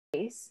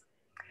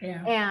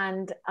Yeah.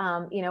 And,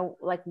 you know,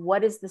 like,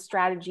 what is the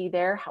strategy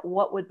there?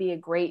 What would be a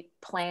great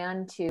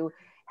plan to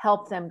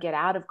help them get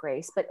out of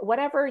grace? But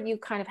whatever you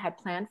kind of had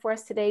planned for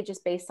us today,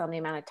 just based on the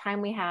amount of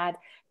time we had,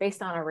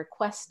 based on a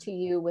request to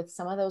you with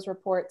some of those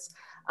reports,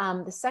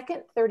 the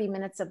second 30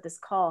 minutes of this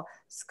call,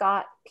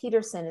 Scott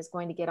Peterson is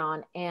going to get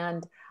on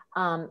and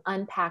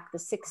unpack the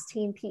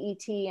 16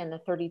 PET and the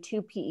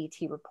 32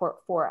 PET report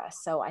for us.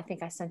 So I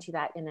think I sent you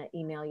that in an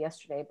email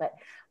yesterday, but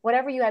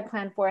whatever you had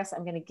planned for us,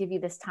 I'm going to give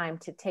you this time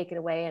to take it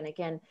away. And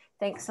again,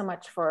 thanks so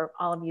much for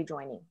all of you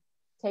joining.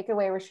 Take it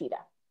away, Rashida.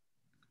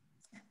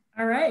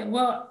 All right.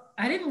 Well,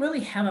 I didn't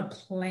really have a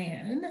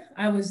plan.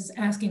 I was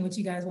asking what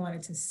you guys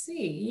wanted to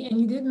see,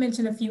 and you did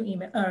mention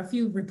a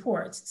few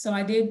reports. So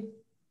I did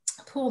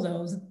pull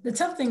those. The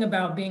tough thing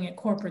about being at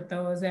corporate,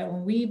 though, is that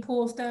when we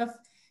pull stuff,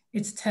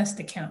 it's test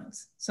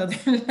accounts. So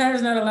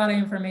there's not a lot of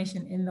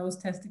information in those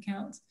test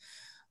accounts.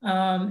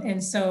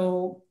 And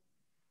so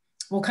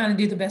we'll kind of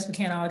do the best we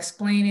can. I'll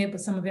explain it,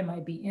 but some of it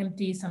might be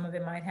empty. Some of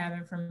it might have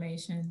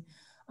information.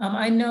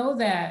 I know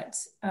that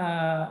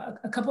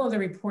a couple of the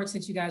reports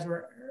that you guys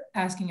were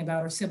asking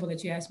about, or Sybil,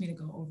 that you asked me to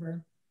go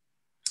over,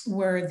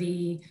 were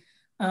the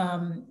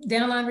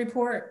downline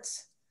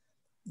reports,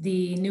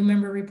 the new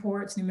member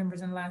reports, new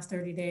members in the last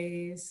 30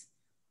 days,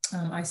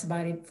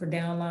 ISABODY for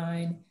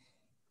downline.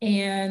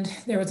 And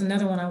there was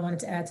another one I wanted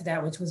to add to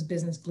that, which was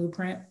business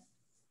blueprint.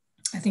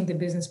 I think the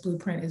business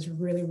blueprint is a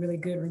really, really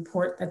good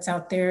report that's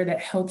out there that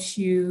helps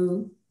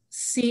you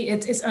see,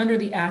 it's under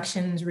the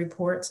actions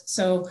reports.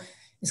 So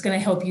it's going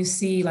to help you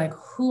see like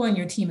who on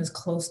your team is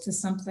close to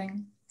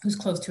something, who's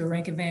close to a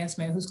rank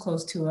advancement, who's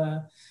close to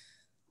a,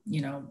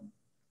 you know,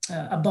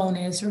 a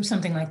bonus or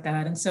something like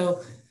that. And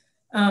so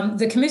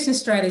the commission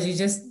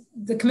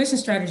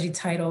strategy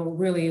title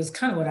really is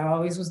kind of what I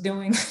always was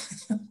doing,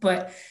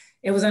 but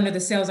it was under the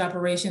sales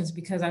operations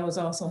because I was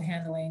also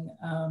handling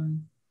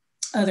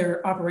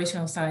other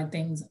operational side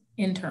things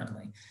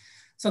internally.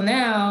 So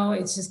now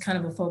it's just kind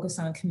of a focus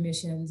on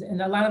commissions,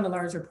 and a lot of the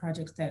larger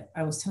projects that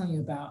I was telling you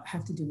about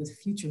have to do with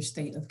future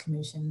state of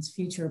commissions,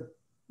 future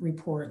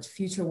reports,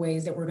 future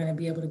ways that we're going to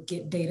be able to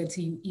get data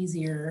to you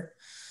easier.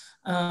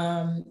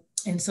 And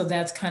so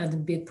that's kind of the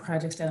big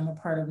projects that I'm a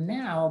part of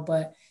now.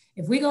 But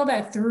if we go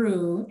back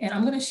through, and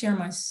I'm going to share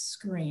my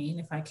screen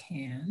if I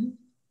can.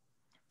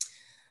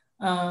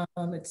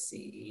 Let's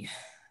see,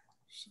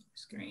 share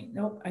screen.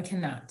 Nope, I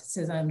cannot. It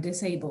says I'm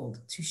disabled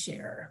to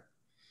share.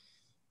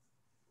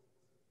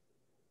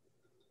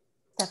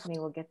 Stephanie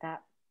will get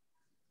that.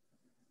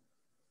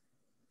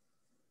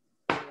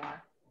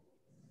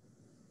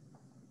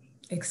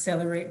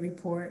 Accelerate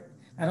report.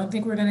 I don't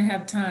think we're going to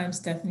have time,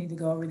 Stephanie, to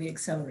go over the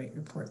Accelerate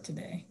report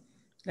today.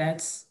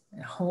 That's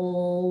a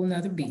whole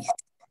nother beast.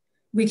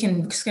 We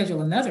can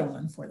schedule another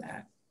one for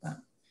that.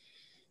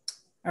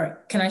 All right,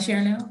 can I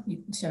share now?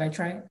 Should I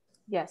try it?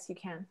 Yes, you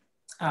can.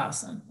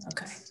 Awesome.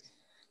 Okay.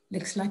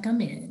 Looks like I'm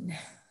in.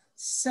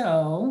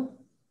 So,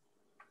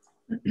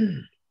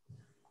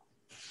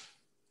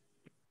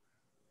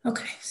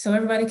 okay. So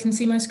everybody can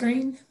see my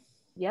screen?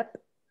 Yep.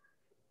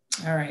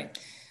 All right.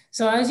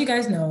 So as you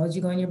guys know, as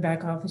you go in your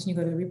back office and you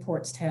go to the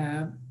reports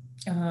tab,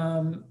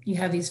 you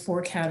have these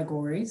 4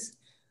 categories.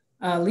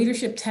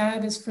 Leadership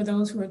tab is for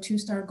those who are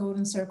 2-star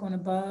golden circle and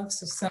above.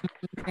 So some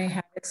may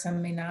have it,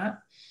 some may not.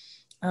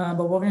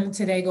 But we're going to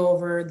today go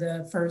over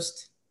the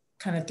first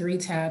kind of 3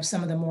 tabs,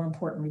 some of the more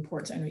important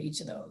reports under each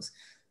of those.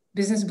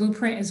 Business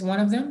blueprint is one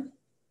of them.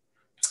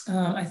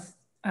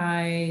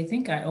 I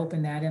think I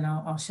opened that and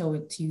I'll show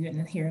it to you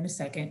here in a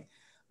second.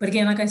 But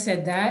again, like I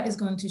said, that is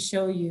going to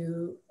show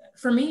you,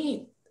 for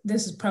me,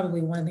 this is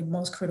probably one of the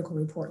most critical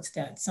reports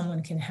that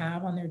someone can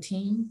have on their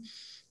team,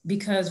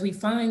 because we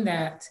find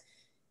that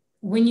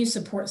when you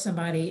support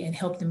somebody and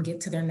help them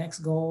get to their next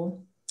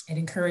goal, it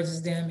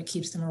encourages them, it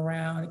keeps them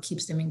around, it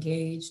keeps them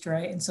engaged,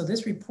 right? And so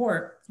this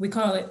report, we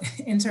call it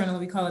internally,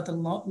 we call it the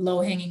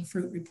low-hanging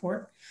fruit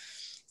report.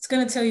 It's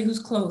going to tell you who's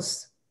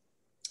close,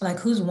 like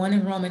who's one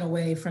enrollment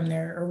away from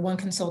their, or one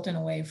consultant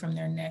away from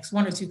their next,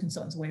 1 or 2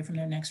 consultants away from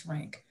their next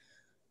rank,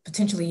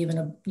 potentially even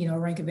a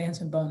rank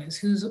advancement bonus,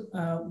 who's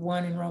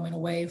 1 enrollment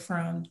away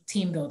from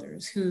team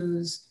builders,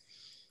 who's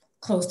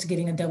close to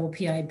getting a double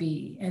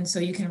PIB. And so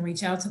you can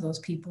reach out to those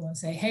people and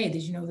say, hey,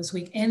 did you know this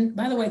week? And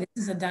by the way, this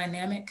is a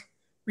dynamic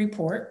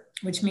report,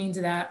 which means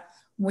that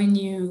when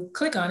you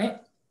click on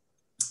it,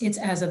 it's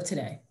as of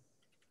today.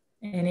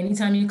 And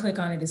anytime you click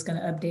on it, it's going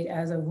to update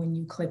as of when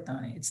you clicked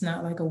on it. It's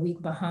not like a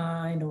week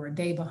behind or a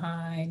day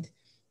behind.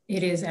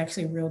 It is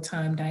actually a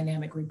real-time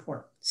dynamic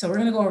report. So we're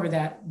going to go over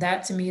that.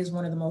 That to me is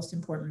one of the most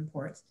important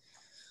reports.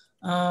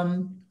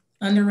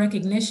 Under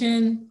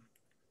recognition,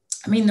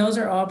 I mean, those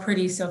are all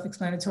pretty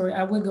self-explanatory.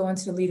 I would go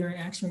into the leader in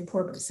action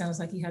report, but it sounds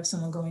like you have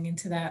someone going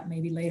into that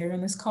maybe later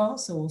in this call.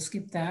 So we'll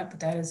skip that,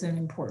 but that is an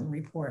important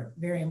report,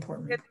 very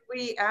important. Did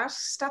we ask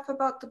stuff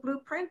about the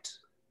blueprint?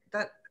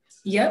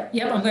 Yep.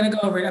 I'm going to go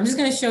over it. I'm just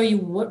going to show you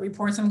what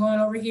reports I'm going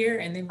over here,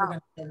 and then we're going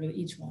to go over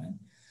each one.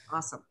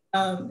 Awesome.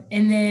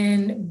 And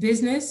then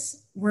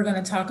business, we're going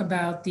to talk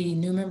about the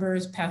new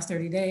members past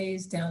 30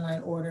 days,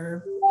 downline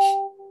order,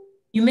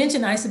 You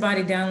mentioned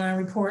ISOBODY downline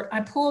report.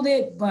 I pulled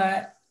it,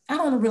 but I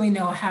don't really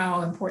know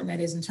how important that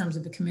is in terms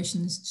of the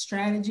commission's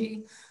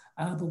strategy,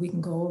 but we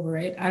can go over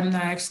it.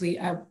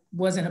 I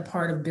wasn't a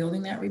part of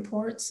building that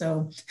report.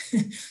 So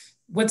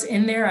what's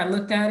in there, I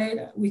looked at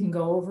it, we can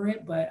go over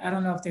it, but I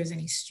don't know if there's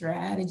any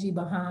strategy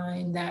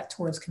behind that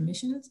towards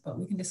commissions, but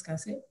we can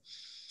discuss it.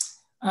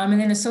 And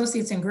then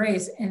associates and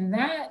grace, and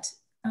that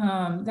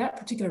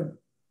particular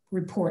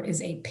report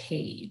is a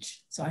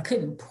page. So I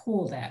couldn't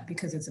pull that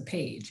because it's a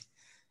page.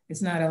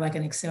 It's not like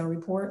an Excel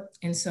report.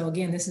 And so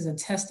again, this is a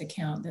test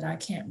account that I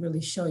can't really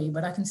show you,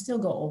 but I can still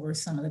go over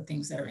some of the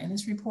things that are in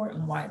this report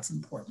and why it's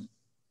important.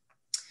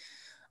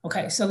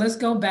 Okay, so let's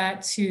go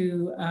back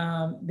to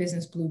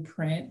Business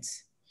Blueprint.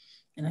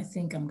 And I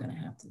think I'm gonna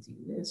have to do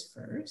this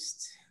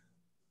first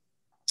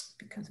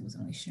because it was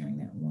only sharing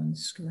that one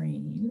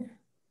screen.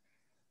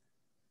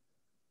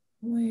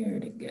 Where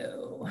to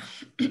go?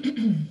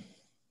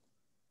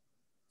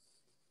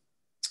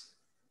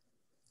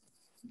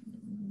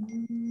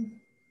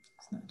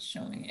 It's not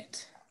showing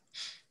it.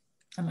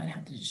 I might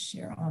have to just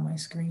share all my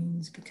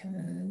screens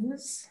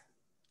because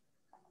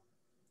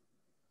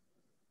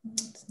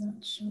it's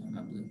not showing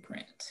my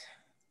blueprint.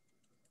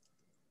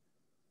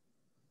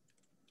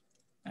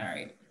 All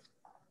right.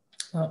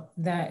 Well,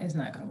 that is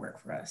not going to work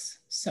for us.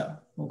 So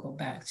we'll go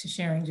back to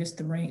sharing just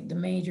the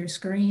major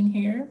screen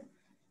here,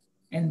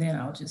 and then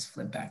I'll just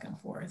flip back and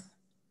forth.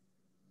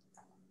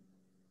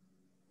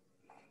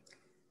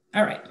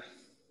 All right.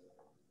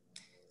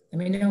 Let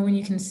me know when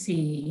you can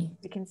see.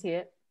 You can see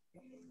it.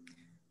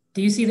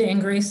 Do you see the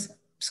Ingrace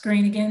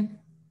screen again?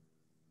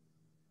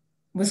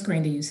 What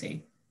screen do you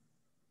see?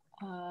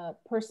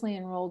 Personally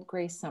enrolled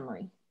Grace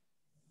summary.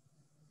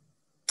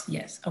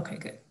 Yes, okay,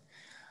 good.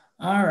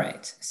 All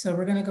right, so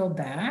we're gonna go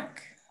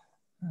back.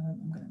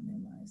 I'm gonna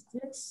minimize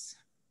this.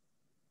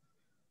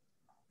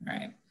 All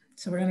right,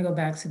 so we're gonna go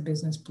back to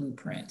Business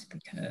Blueprint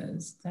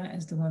because that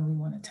is the one we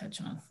wanna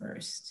touch on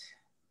first.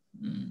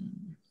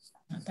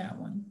 Not that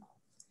one.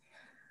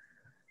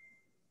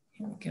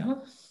 Here we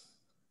go.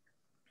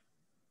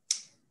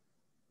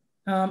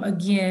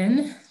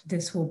 Again,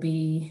 this will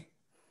be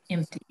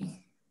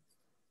empty,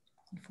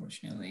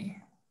 unfortunately,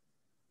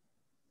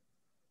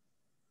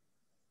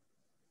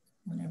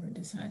 whenever it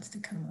decides to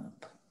come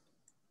up.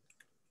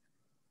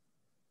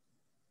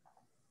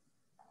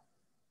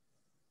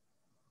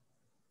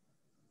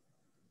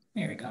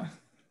 There we go.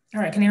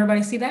 All right, can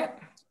everybody see that?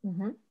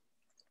 Mm-hmm.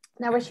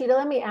 Now, Rashida,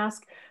 let me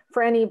ask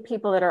for any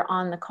people that are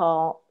on the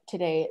call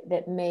today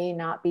that may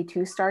not be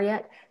two-star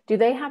yet, do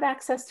they have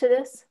access to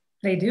this?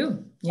 They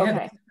do. Yeah,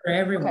 okay. For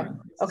everyone.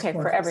 Okay,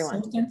 for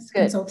everyone.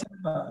 Consultants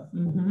above.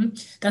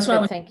 That's why I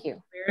was thank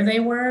you. Where they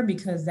were,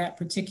 because that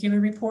particular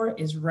report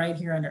is right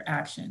here under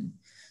action.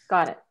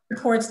 Got it.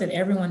 Reports that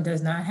everyone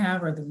does not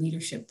have are the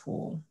leadership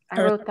pool.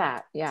 I wrote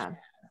that, yeah.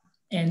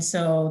 And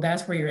so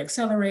that's where your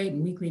Accelerate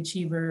and Weekly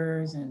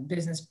Achievers and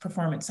Business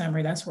Performance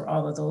Summary, that's where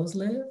all of those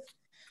live.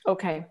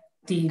 Okay.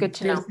 The Good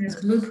to business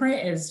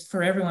blueprint is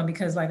for everyone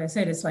because, like I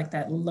said, it's like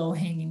that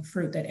low-hanging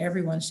fruit that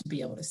everyone should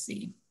be able to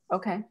see.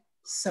 Okay.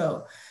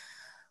 So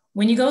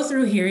when you go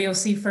through here, you'll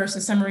see first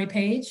a summary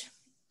page,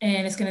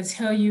 and it's going to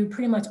tell you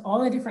pretty much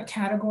all the different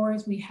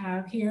categories we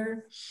have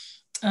here,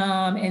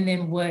 and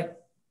then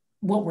what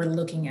we're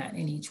looking at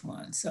in each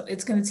one. So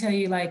it's going to tell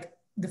you, like,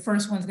 the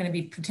first one's going to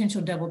be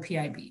potential double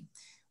PIB.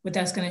 What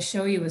that's going to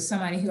show you is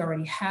somebody who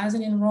already has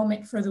an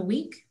enrollment for the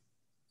week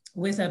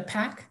with a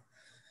pack.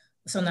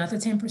 So not the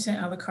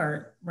 10% a la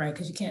carte, right?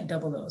 Because you can't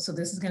double those. So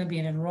this is going to be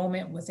an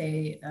enrollment with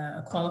a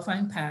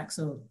qualifying pack.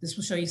 So this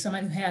will show you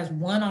somebody who has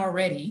one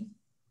already,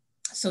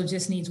 so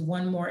just needs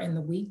one more in the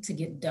week to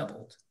get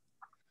doubled.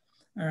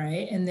 All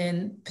right, and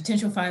then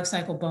potential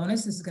 5-cycle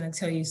bonus. This is going to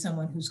tell you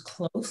someone who's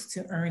close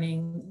to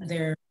earning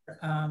their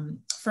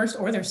first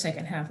or their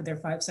second half of their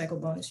 5-cycle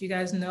bonus. You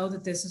guys know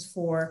that this is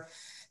for,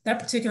 that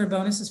particular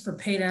bonus is for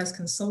paid as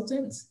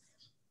consultants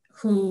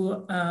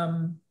who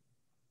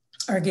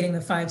are getting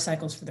the 5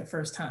 cycles for the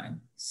first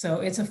time. So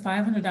it's a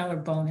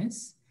 $500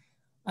 bonus.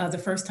 The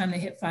first time they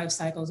hit 5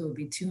 cycles, it would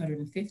be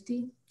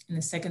 $250. And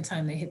the second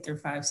time they hit their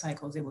 5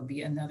 cycles, it would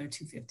be another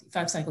 $250.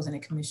 5 cycles in a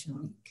commission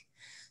week.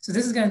 So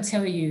this is going to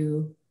tell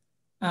you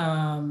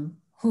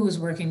who is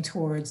working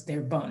towards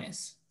their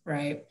bonus,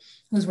 right?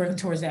 Who's working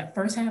towards that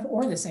first half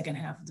or the second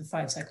half of the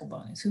 5-cycle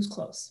bonus, who's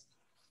close.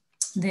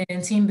 Then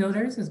Team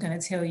Builders is going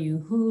to tell you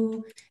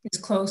who is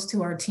close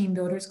to our Team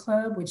Builders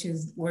Club, which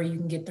is where you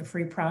can get the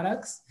free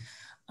products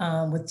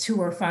with 2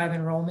 or 5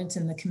 enrollments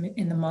in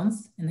the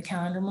month, in the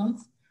calendar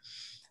month.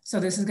 So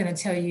this is going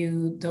to tell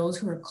you those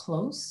who are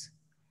close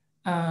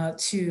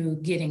to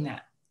getting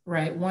that,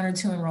 right? 1 or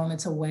 2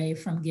 enrollments away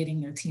from getting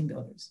their Team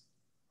Builders.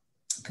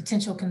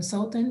 Potential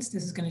consultants,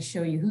 this is going to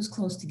show you who's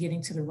close to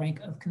getting to the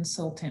rank of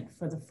consultant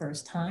for the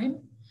first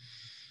time.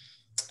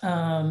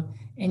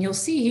 And you'll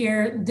see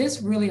here,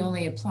 this really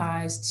only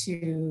applies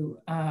to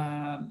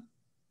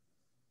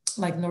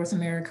like North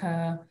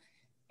America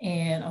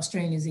and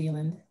Australia, New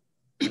Zealand.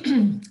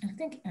 I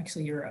think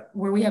actually Europe,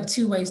 where we have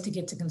 2 ways to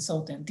get to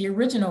consultant. The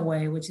original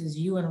way, which is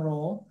you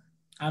enroll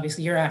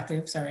Obviously you're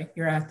active, sorry,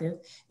 you're active.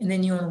 And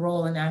then you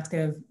enroll an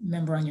active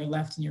member on your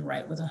left and your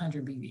right with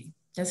 100 BV.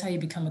 That's how you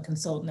become a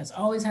consultant. That's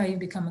always how you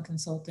become a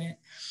consultant.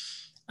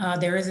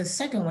 There is a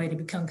second way to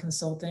become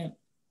consultant.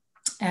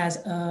 As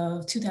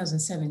of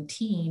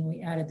 2017,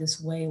 we added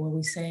this way where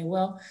we say,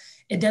 well,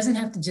 it doesn't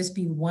have to just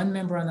be one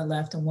member on the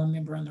left and one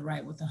member on the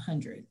right with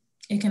 100.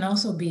 It can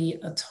also be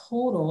a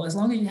total, as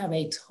long as you have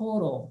a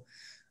total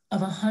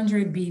of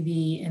 100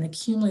 BV in a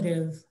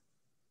cumulative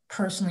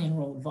personally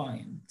enrolled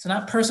volume. So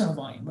not personal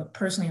volume, but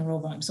personally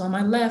enrolled volume. So on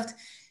my left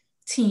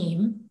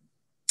team,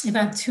 if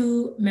I have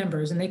 2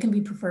 members and they can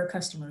be preferred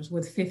customers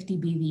with 50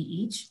 BV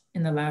each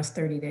in the last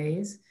 30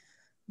 days,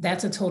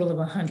 that's a total of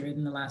 100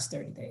 in the last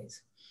 30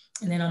 days.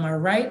 And then on my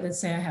right, let's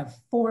say I have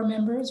 4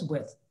 members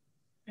with,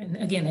 and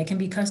again, they can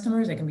be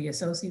customers, they can be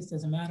associates,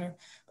 doesn't matter.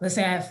 But let's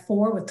say I have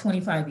 4 with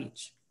 25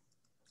 each,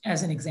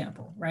 as an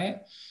example,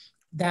 right?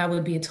 That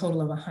would be a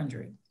total of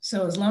 100.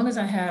 So as long as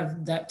I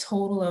have that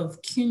total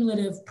of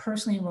cumulative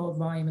personally enrolled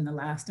volume in the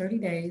last 30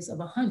 days of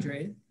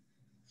 100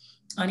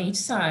 on each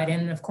side,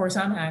 and of course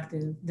I'm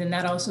active, then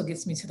that also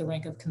gets me to the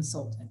rank of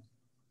consultant.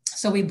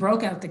 So we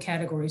broke out the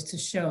categories to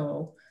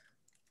show,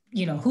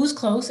 you know, who's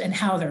close and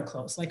how they're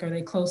close. Like, are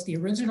they close the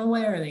original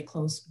way or are they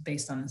close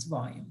based on this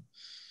volume?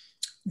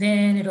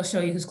 Then it'll show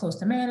you who's close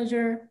to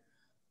manager.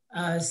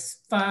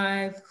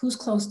 5, who's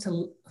close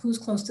to,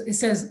 it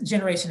says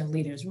generation of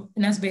leaders,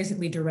 and that's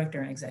basically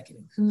director and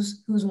executive.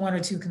 Who's 1 or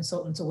 2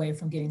 consultants away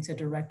from getting to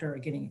director or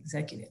getting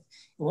executive.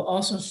 It will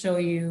also show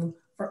you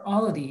for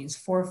all of these,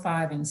 4,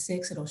 5, and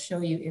 6, it'll show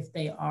you if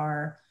they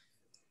are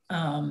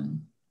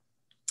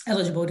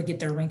eligible to get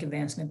their rank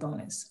advancement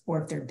bonus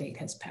or if their date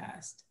has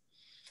passed.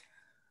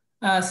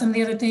 Some of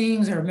the other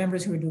things are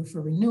members who are due for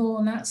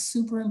renewal, not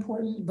super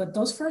important, but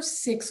those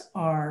first 6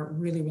 are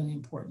really, really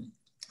important.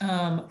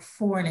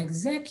 For an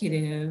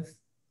executive,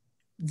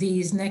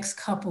 these next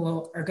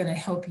couple are going to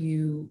help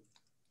you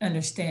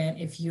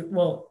understand if you,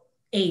 well,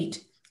 8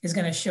 is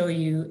going to show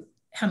you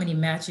how many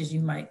matches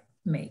you might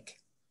make.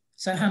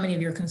 So how many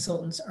of your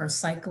consultants are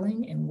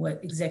cycling and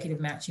what executive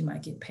match you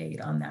might get paid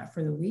on that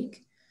for the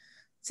week.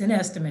 It's an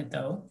estimate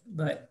though,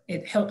 but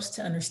it helps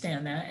to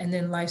understand that. And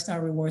then lifestyle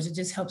rewards, it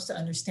just helps to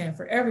understand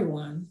for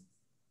everyone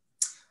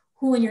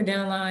who in your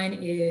downline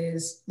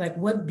is, like,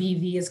 what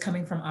BV is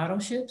coming from auto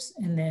ships,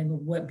 and then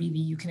what BV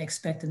you can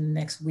expect in the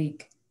next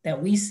week that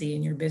we see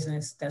in your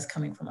business that's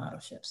coming from auto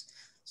ships.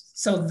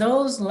 So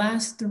those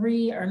last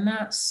 3 are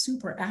not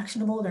super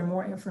actionable. They're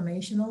more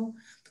informational,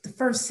 but the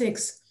first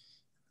 6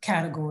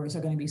 categories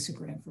are going to be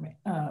super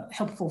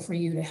helpful for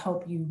you to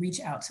help you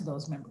reach out to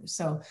those members.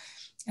 So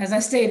as I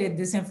stated,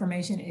 this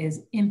information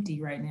is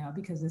empty right now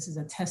because this is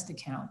a test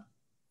account.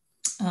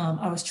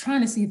 I was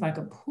trying to see if I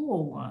could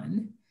pull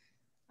one.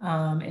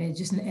 And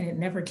it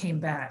never came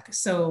back.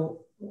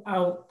 So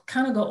I'll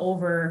kind of go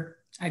over,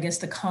 I guess,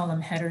 the column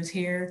headers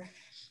here.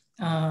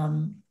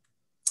 And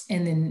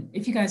then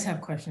if you guys have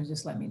questions,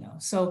 just let me know.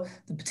 So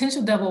the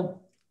potential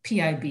double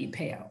PIB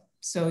payout.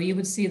 So you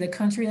would see the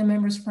country the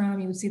member's from,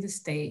 you would see the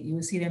state, you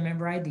would see their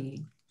member ID,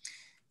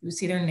 you would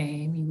see their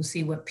name, you would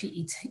see what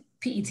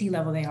PET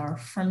level they are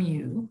from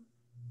you.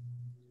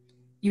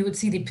 You would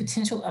see the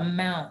potential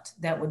amount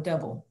that would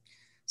double.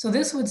 So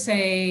this would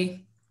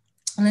say,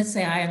 let's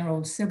say I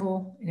enrolled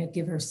Sybil, and it'd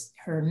give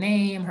her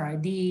name, her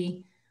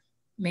ID.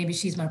 Maybe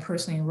she's my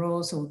personally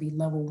enrolled, so it would be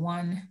level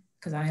 1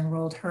 because I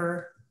enrolled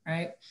her,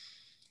 right?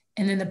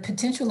 And then the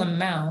potential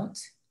amount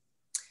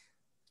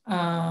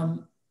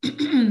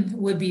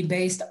would be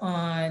based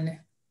on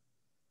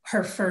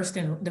her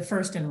the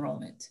first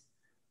enrollment,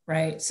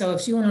 right? So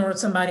if she enrolled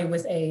somebody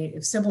with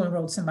if Sybil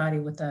enrolled somebody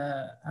with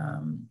a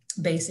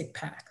basic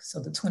pack, so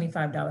the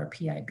 $25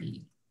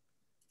 PIB,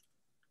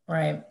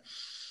 right?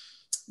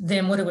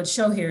 Then what it would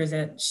show here is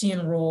that she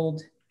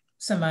enrolled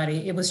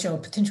somebody, it would show a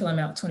potential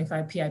amount,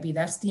 25 PIB.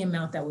 That's the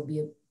amount that would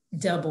be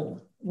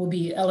will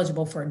be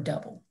eligible for a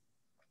double.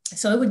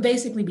 So it would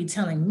basically be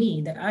telling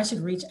me that I should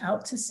reach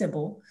out to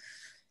Sybil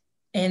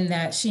and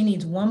that she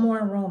needs 1 more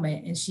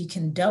enrollment and she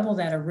can double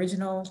that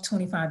original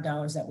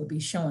 $25 that would be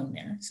showing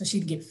there. So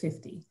she'd get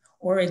 50.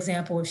 Or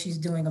example, if she's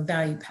doing a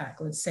value pack,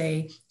 let's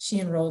say she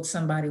enrolled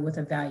somebody with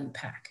a value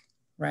pack,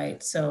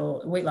 right?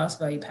 So weight loss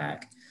value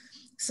pack.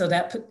 So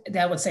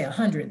that would say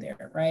 100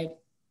 there, right?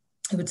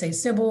 It would say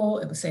Sybil,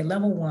 it would say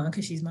level 1,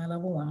 because she's my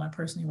level 1, my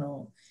personally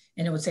enrolled,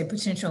 and it would say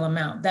potential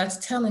amount.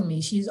 That's telling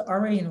me she's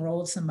already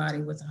enrolled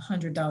somebody with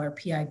 $100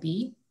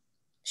 PIB.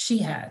 She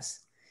has.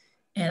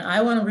 And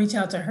I want to reach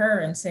out to her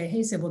and say,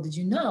 hey, Sybil, did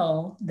you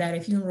know that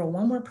if you enroll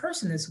 1 more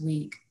person this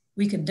week,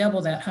 we could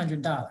double that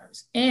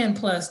 $100 and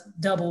plus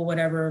double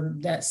whatever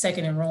that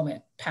second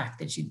enrollment pack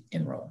that you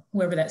enroll,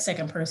 whoever that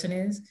second person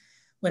is,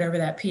 whatever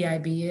that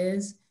PIB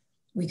is,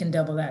 we can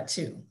double that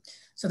too.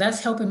 So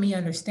that's helping me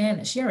understand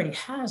that she already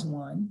has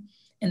 1,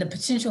 and the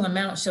potential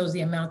amount shows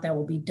the amount that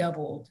will be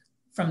doubled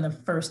from the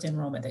first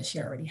enrollment that she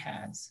already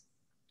has.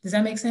 Does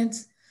that make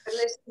sense? And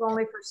this is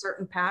only for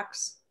certain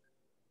packs?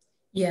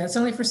 Yeah, it's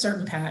only for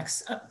certain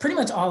packs. Pretty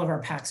much all of our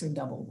packs are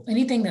doubled.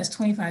 Anything that's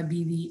 25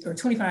 BV or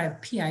 25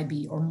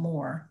 PIB or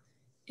more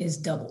is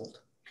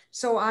doubled.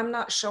 So I'm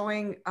not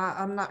showing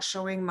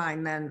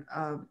mine then,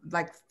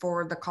 like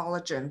for the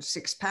collagen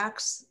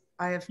 6-packs.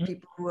 I have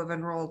people who have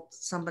enrolled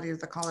somebody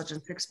with the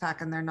collagen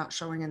 6-pack and they're not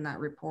showing in that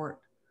report.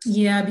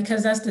 Yeah,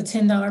 because that's the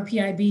 $10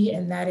 PIB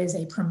and that is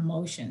a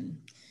promotion.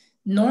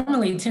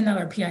 Normally $10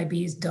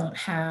 PIBs don't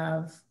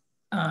have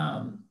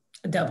a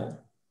double,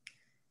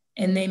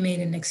 and they made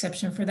an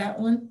exception for that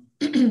one.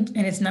 And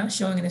it's not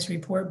showing in this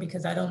report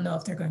because I don't know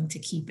if they're going to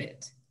keep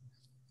it,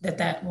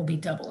 that will be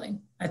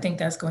doubling. I think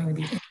that's going to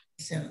be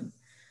soon.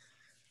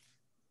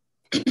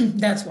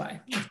 That's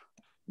why it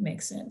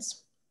makes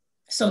sense.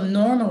 So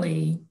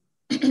normally,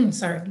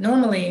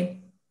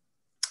 normally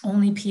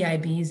only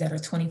PIBs that are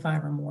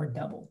 25 or more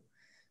double,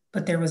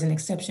 but there was an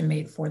exception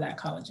made for that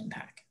collagen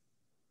pack.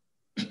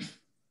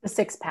 The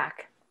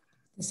 6-pack.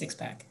 The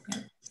 6-pack. Yeah.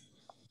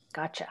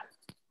 Gotcha.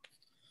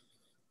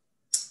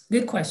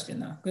 Good question,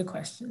 though. Good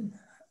question.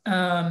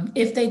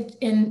 If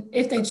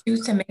they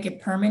choose to make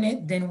it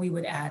permanent, then we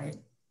would add it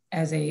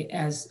as a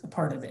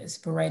part of this.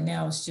 But right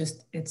now, it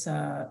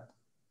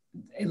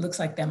looks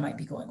like that might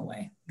be going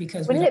away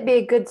because wouldn't it be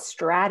a good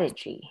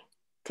strategy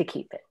to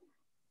keep it?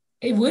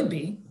 It would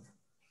be.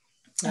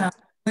 Yeah.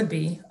 Would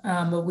be.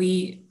 But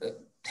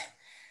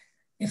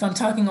if I'm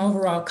talking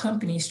overall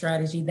company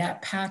strategy,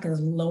 that pack is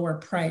lower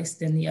priced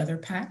than the other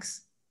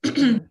packs.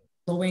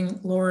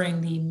 Lowering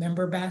the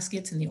member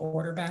baskets and the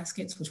order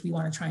baskets, which we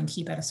want to try and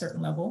keep at a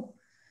certain level.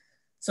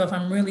 So if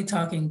I'm really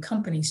talking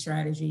company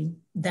strategy,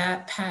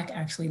 that pack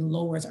actually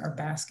lowers our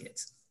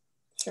baskets.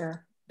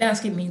 Sure.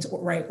 Basket means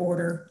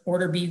order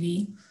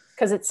BV.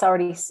 Because it's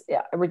already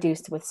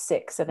reduced with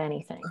 6 of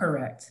anything.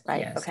 Correct.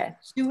 Right. Yes. Okay.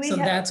 So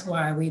that's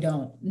why we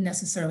don't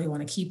necessarily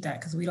want to keep that,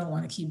 because we don't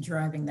want to keep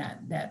driving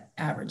that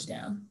average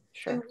down.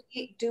 Sure.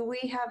 Do we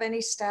have any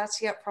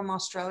stats yet from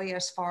Australia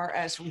as far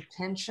as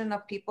retention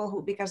of people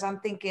who, because I'm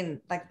thinking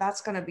like that's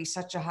going to be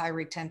such a high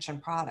retention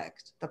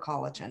product, the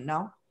collagen,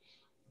 no?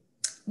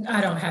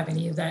 I don't have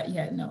any of that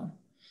yet, no.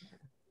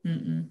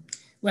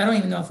 Well, I don't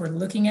even know if we're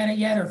looking at it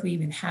yet or if we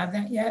even have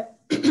that yet.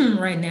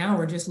 Right now,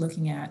 we're just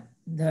looking at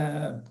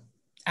the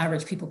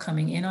average people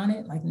coming in on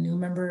it, like new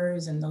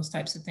members and those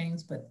types of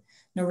things, but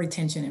no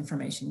retention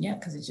information yet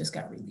because it just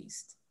got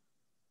released.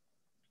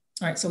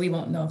 All right, so we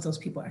won't know if those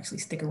people actually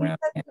stick around.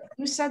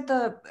 You said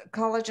the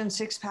collagen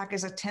 6-pack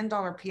is a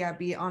 $10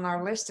 PIB. On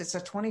our list, it's a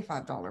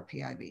 $25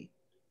 PIB.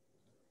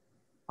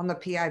 On the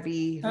PIB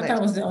I thought list.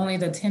 that was only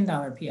the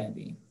 $10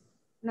 PIB.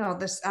 No,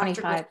 this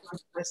 25.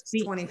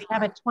 We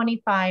have a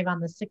 25 on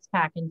the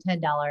 6-pack and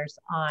 $10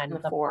 on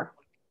the 4.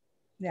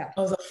 Yeah.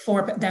 Oh, the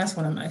 4. That's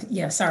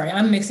what sorry.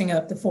 I'm mixing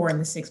up the 4 and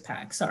the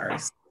 6-pack. Sorry.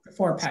 The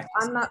 4-pack.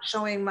 I'm not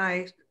showing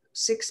my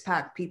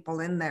 6-pack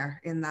people in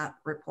there in that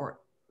report.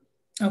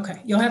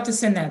 Okay, you'll have to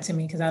send that to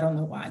me because I don't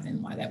know why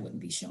that wouldn't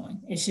be showing.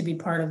 It should be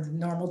part of the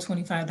normal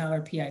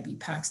 $25 PIB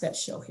packs that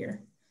show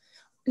here.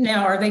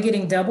 Now, are they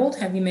getting doubled?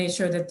 Have you made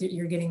sure that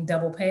you're getting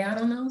double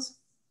payout on those?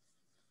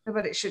 No,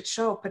 but it should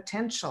show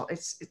potential.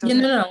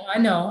 No, I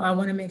know. I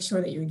want to make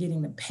sure that you're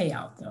getting the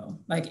payout though.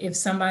 Like if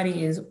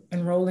somebody is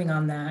enrolling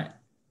on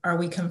that, are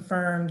we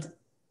confirmed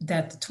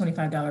that the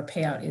 $25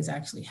 payout is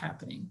actually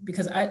happening?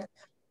 Because the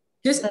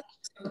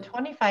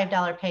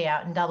 $25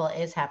 payout and double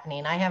is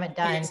happening. I haven't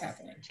done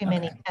too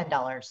many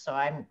 $10, so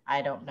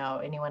I don't know.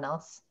 Anyone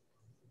else?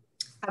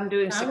 I'm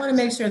doing. I want to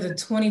make sure the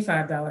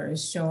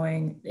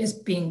 $25 is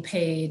being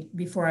paid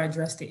before I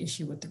address the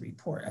issue with the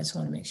report. I just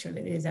want to make sure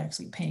that it is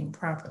actually paying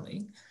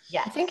properly.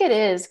 Yeah, I think it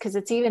is because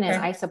it's even in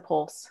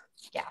ISOPULSE.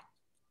 Yeah.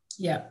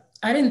 Yeah,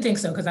 I didn't think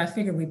so because I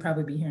figured we'd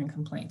probably be hearing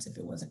complaints if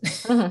it wasn't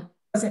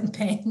wasn't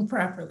paying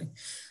properly.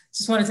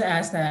 Just wanted to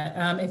ask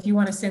that. If you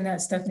want to send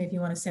that, Stephanie, if you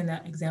want to send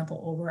that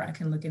example over, I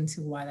can look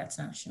into why that's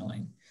not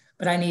showing.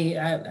 But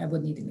I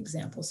would need an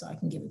example so I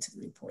can give it to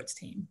the reports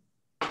team.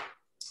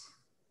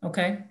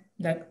 Okay,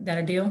 that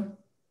a deal?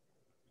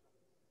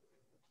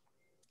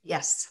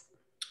 Yes.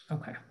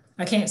 Okay,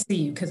 I can't see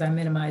you because I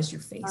minimized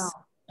your face.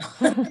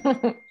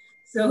 Oh.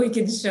 So we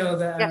can show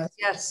the.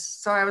 Yes.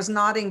 So I was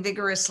nodding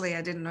vigorously.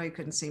 I didn't know you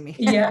couldn't see me.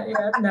 yeah,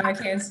 no, I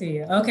can't see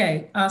you.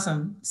 Okay,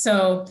 awesome.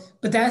 So,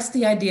 but that's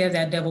the idea of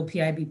that double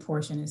PIB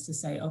portion is to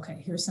say,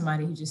 okay, here's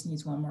somebody who just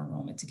needs one more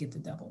enrollment to get the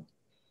double.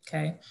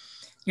 Okay,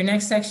 your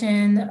next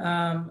section,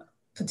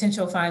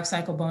 potential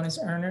 5-cycle bonus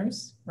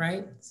earners,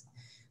 right?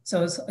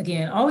 So it's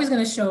again, always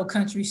going to show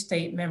country,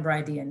 state, member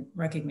ID, and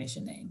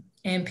recognition name,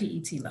 and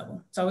PET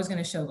level. It's always going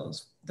to show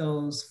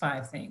those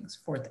 5 things,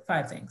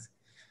 5 things.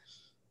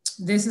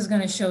 This is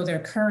going to show their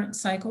current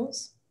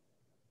cycles.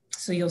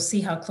 So you'll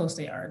see how close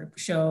they are to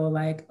show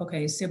like,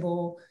 okay,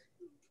 Sybil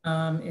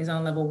is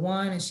on level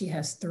 1 and she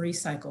has 3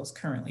 cycles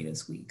currently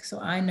this week. So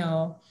I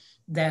know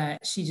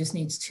that she just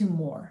needs 2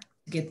 more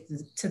to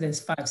get to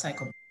this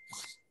 5-cycle,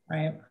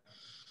 right?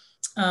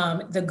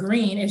 The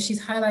green, if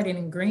she's highlighted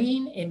in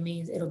green, it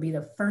means it'll be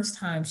the first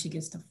time she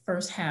gets the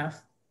first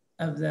half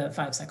of the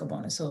 5-cycle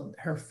bonus. So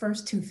her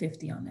first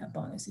 250 on that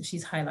bonus, if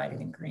she's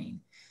highlighted in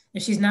green.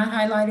 If she's not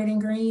highlighted in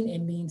green, it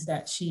means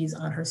that she's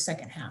on her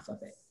second half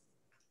of it,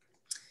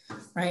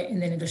 right?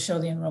 And then it'll show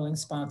the enrolling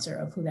sponsor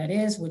of who that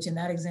is, which in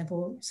that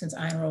example, since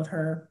I enrolled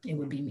her, it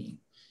would be me.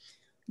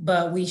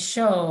 but we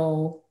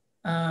show,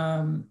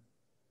 I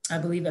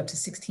believe up to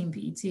 16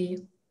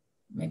 PET,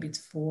 maybe it's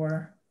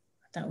 4.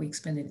 I thought we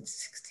expanded it to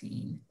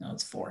 16, no,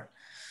 it's 4.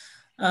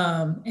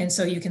 And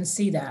so you can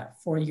see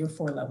that for your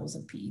 4 levels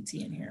of PET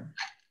in here.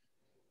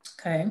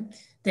 Okay,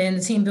 then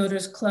the Team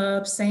Builders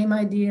Club, same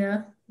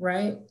idea,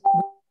 right?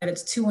 That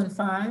it's 2 and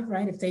 5,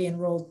 right? If they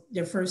enroll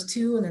their first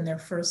 2 and then their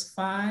first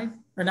 5,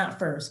 or not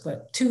first,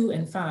 but 2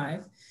 and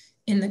 5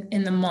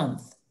 in the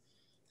month,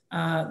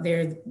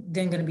 they're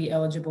then going to be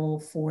eligible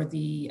for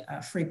the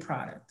free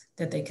product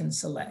that they can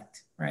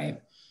select,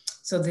 right?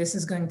 So this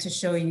is going to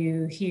show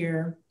you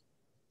here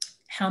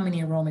how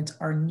many enrollments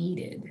are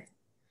needed.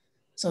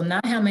 So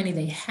not how many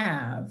they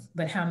have,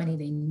 but how many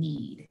they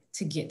need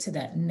to get to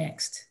that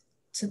next,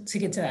 to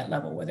get to that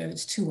level, whether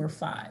it's 2 or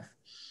 5.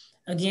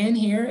 Again,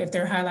 here, if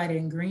they're highlighted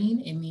in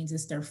green, it means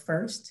it's their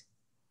first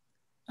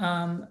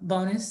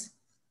bonus,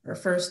 or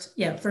first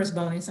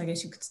bonus, I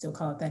guess you could still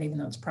call it that, even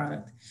though it's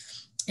product.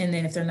 And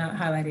then if they're not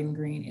highlighted in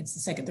green, it's the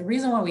second. The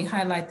reason why we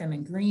highlight them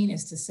in green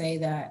is to say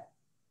that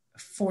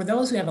for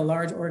those who have a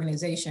large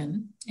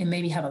organization and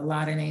maybe have a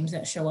lot of names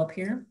that show up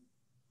here,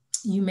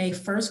 you may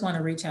first want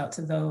to reach out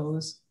to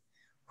those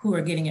who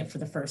are getting it for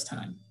the first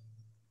time,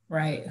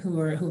 right?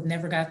 Who've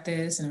never got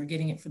this and are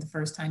getting it for the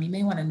first time. You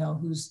may want to know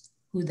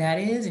who that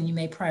is, and you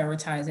may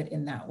prioritize it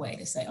in that way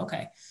to say,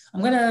 okay,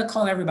 I'm going to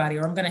call everybody,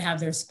 or I'm going to have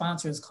their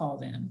sponsors call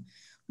them,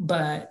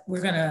 but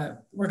we're going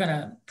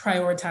to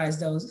prioritize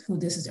those who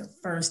this is their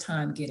first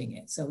time getting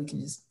it, so we can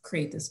just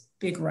create this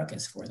big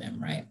ruckus for them,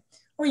 right?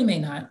 Or you may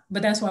not,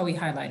 but that's why we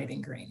highlight it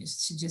in green. It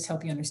should just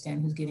help you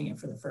understand who's getting it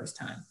for the first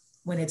time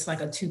when it's like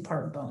a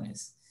 2-part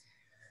bonus.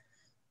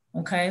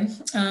 Okay,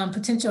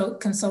 potential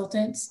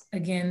consultants.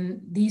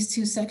 Again, these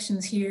 2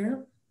 sections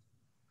here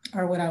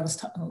are what I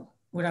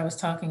was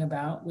talking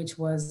about, which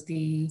was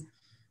did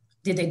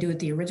they do it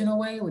the original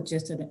way with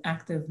just an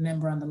active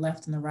member on the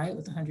left and the right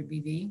with 100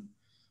 BV?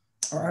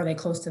 Or are they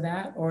close to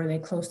that? Or are they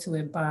close to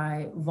it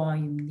by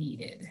volume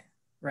needed,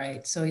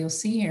 right? So you'll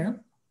see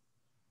here,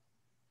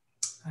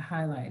 I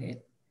highlight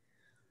it.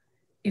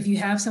 If you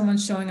have someone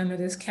showing under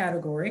this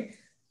category,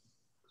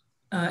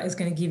 it's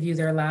going to give you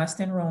their last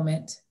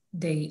enrollment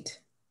date.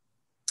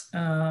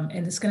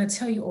 And it's going to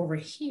tell you over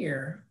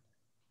here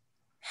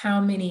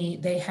how many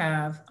they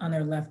have on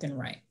their left and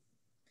right.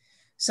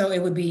 So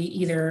it would be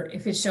either,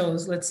 if it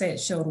shows, let's say it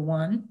showed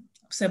 1,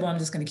 Sybil, I'm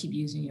just going to keep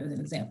using you as an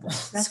example.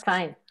 That's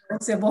fine.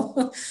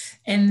 Sybil.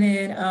 And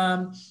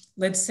then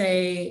let's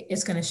say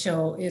it's going to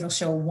show, it'll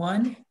show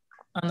 1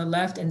 on the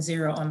left and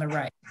 0 on the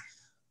right.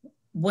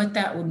 What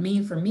that would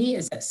mean for me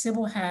is that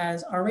Sybil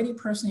has already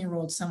personally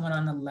enrolled someone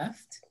on the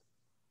left,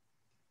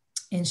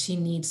 and she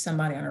needs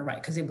somebody on her right,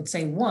 because it would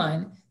say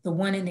 1. The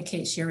 1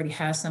 indicates she already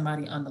has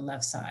somebody on the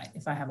left side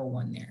if I have a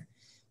 1 there.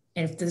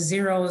 And if the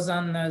 0 is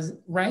on the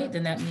right,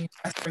 then that means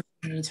that person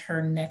needs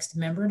her next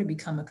member to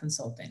become a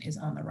consultant is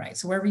on the right.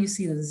 So wherever you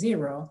see the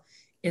 0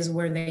 is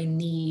where they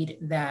need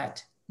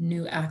that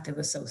new active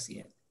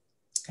associate.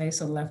 Okay,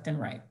 so left and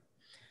right.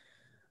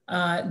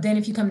 Then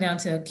if you come down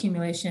to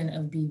accumulation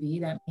of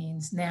BV, that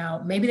means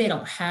now maybe they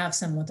don't have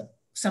someone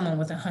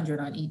with 100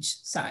 on each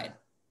side.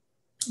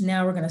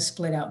 Now we're going to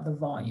split out the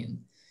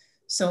volume.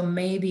 So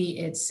maybe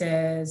it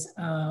says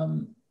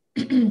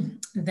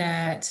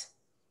that,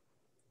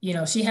 you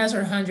know, she has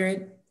her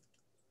 100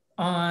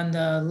 on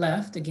the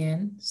left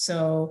again.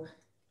 So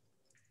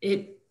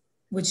it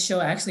would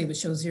show, actually it would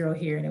show 0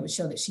 here, and it would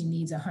show that she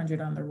needs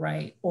 100 on the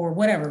right, or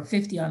whatever,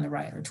 50 on the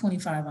right or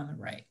 25 on the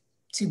right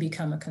to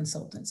become a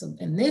consultant. So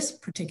in this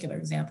particular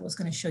example, it's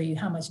going to show you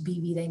how much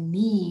BV they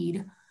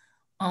need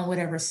on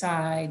whatever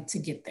side to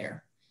get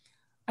there.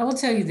 I will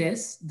tell you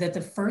this, that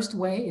the first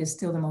way is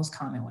still the most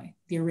common way,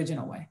 the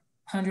original way,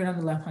 100 on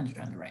the left,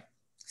 100 on the right,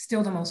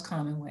 still the most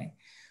common way.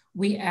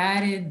 We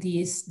added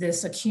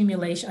this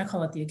accumulation, I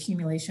call it the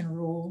accumulation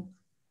rule,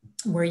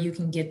 where you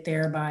can get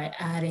there by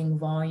adding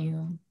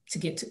volume to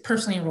get to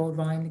personally enrolled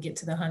volume to get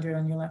to the 100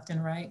 on your left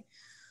and right,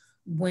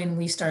 when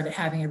we started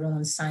having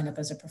everyone sign up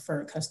as a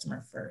preferred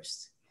customer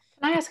first.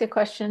 Can I ask a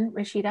question,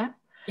 Rashida?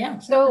 Yeah.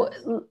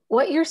 So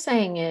what you're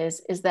saying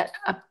is that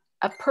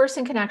a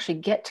person can actually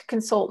get to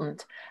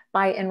consultant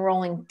by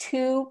enrolling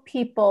 2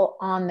 people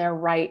on their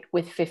right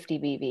with 50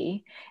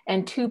 BV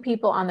and 2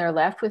 people on their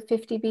left with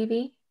 50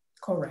 BV?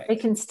 Correct. They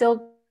can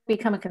still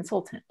become a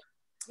consultant.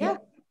 Yeah.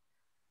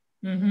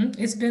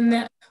 Mm-hmm. It's been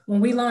that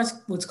when we launched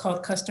what's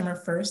called Customer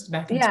First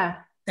back in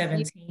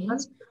 2017.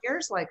 That's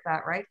years like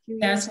that, right?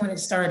 That's when it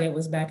started. It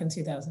was back in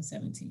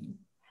 2017.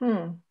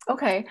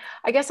 Okay.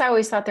 I guess I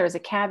always thought there was a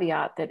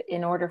caveat that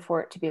in order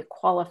for it to be a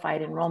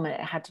qualified enrollment,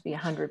 it had to be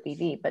 100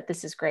 BV, but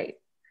this is great.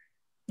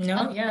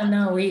 No, yeah,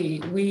 no,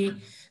 we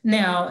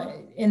now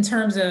in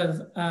terms of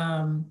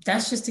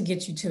that's just to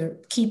get you to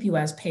keep you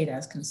as paid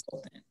as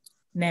consultant.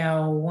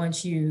 Now,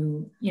 once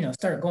you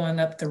start going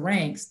up the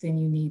ranks, then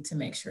you need to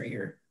make sure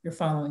you're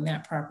following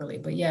that properly.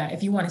 But yeah,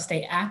 if you want to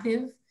stay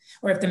active,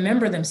 or if the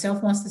member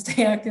themselves wants to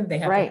stay active, they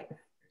have right. To,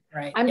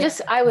 right.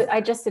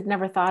 I just had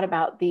never thought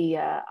about the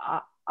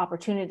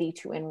opportunity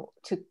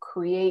to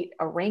create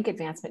a rank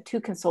advancement to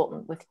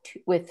consultant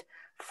with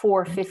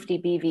 450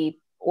 BV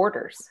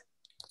orders.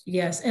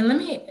 Yes, and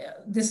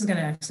this is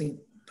gonna actually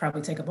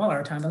probably take up all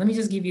our time, but let me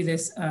just give you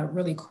this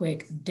really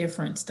quick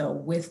difference though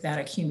with that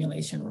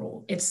accumulation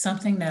rule. It's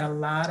something that a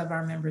lot of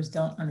our members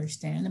don't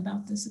understand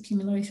about this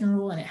accumulation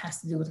rule, and it has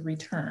to do with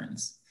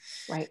returns.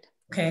 Right.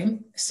 Okay,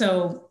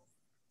 so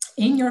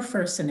in your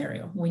first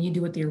scenario, when you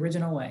do it the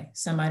original way,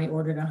 somebody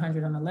ordered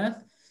 100 on the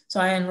left. So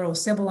I enroll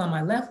Sybil on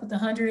my left with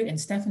 100 and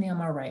Stephanie on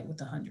my right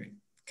with 100,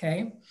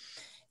 okay?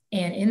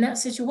 And in that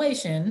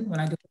situation, when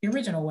I do it the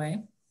original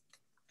way,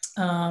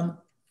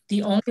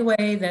 the only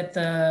way that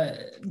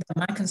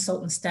my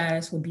consultant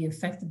status would be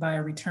affected by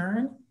a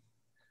return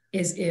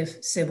is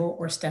if Sybil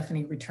or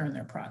Stephanie return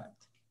their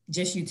product.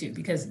 Just you two,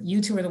 because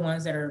you two are the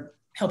ones that are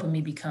helping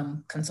me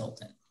become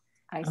consultant.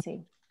 I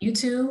see. You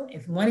two,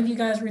 if one of you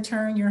guys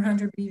return your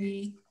 100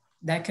 BV,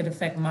 that could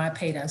affect my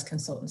paid as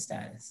consultant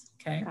status,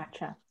 okay?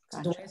 Gotcha.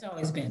 So the way it's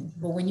always been.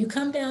 But when you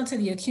come down to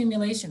the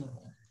accumulation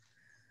rule,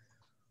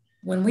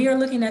 when we are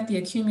looking at the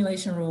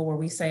accumulation rule where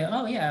we say,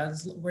 oh yeah,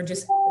 we're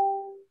just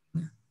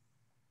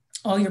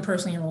all your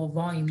personally enrolled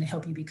volume to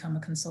help you become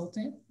a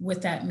consultant,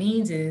 what that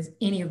means is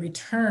any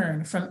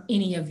return from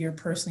any of your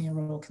personally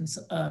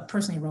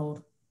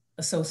enrolled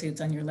associates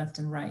on your left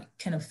and right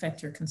can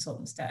affect your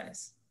consultant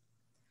status.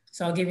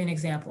 So I'll give you an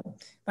example.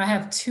 If I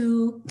have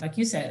two, like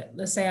you said,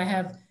 let's say I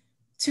have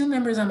 2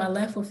 members on my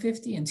left with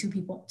 50 and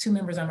 2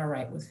 members on my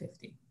right with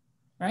 50,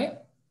 right?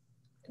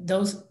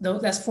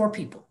 That's 4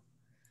 people.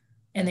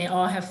 And they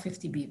all have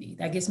 50 BV.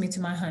 That gets me to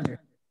my 100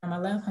 on my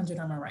left, 100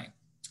 on my right.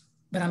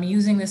 But I'm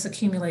using this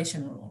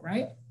accumulation rule,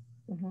 right?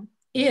 Mm-hmm.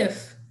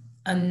 If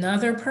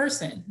another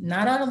person,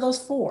 not out of those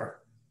 4,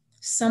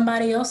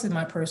 somebody else in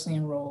my personally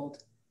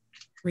enrolled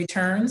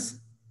returns,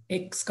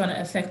 it's gonna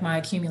affect my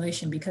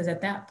accumulation, because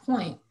at that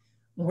point,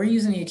 when we're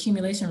using the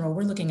accumulation rule,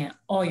 we're looking at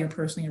all your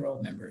personally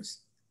enrolled members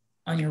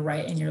on your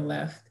right and your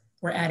left.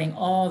 We're adding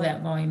all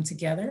that volume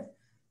together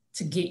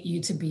to get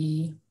you to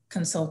be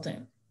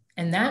consultant.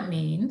 And that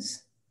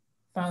means,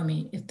 follow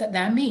me,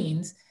 that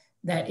means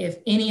that if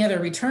any other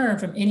return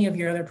from any of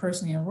your other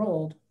personally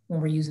enrolled,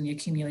 when we're using the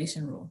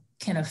accumulation rule,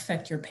 can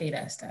affect your paid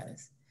as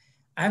status.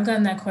 I've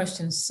gotten that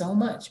question so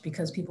much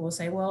because people will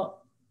say,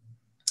 well,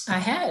 I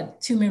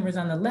had 2 members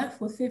on the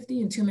left with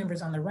 50 and 2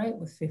 members on the right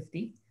with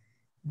 50.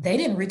 They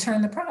didn't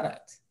return the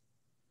product.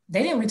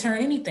 They didn't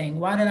return anything.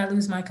 Why did I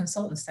lose my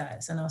consultant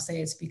status? And I'll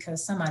say it's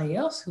because somebody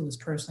else who was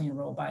personally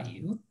enrolled by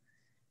you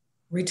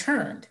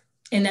returned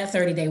in that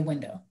 30-day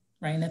window,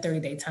 right? In that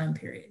 30-day time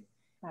period.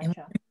 Gotcha. And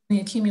in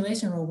the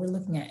accumulation rule, we're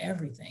looking at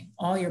everything,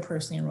 all your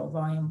personally enrolled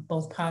volume,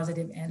 both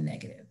positive and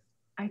negative.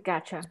 I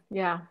gotcha.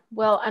 Yeah.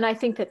 Well, and I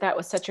think that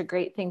was such a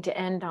great thing to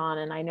end on.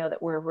 And I know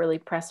that we're really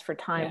pressed for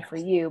time for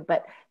you,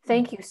 but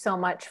thank you so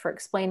much for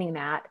explaining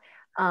that.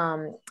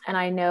 And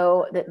I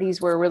know that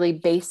these were really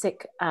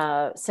basic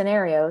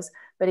scenarios,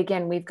 but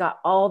again, we've got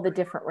all the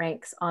different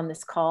ranks on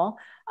this call.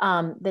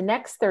 The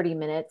next 30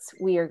 minutes,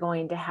 we are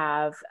going to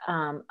have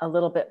a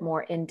little bit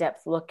more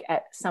in-depth look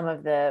at some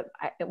of the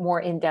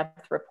more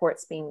in-depth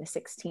reports, being the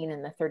 16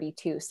 and the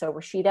 32. So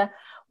Rashida,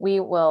 we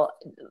will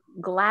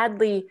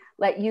gladly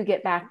let you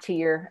get back to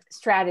your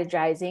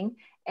strategizing,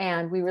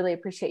 and we really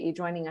appreciate you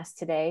joining us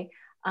today.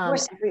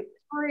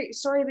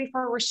 Sorry,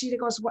 before Rashida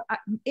goes,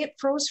 it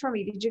froze for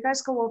me. Did you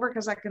guys go over,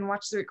 because I can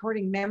watch the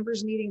recording,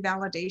 members needing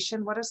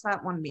validation? What does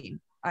that one mean?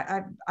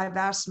 I've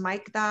asked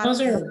Mike that.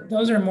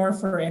 Those are more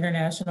for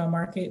international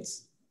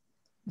markets.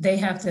 They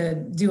have to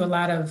do a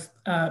lot of,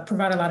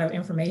 provide a lot of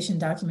information,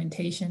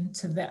 documentation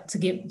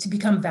to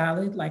become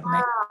valid. Like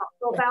wow.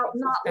 So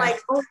not like,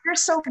 oh, you're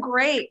so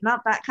great.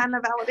 Not that kind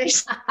of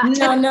validation.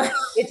 No.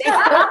 They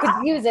still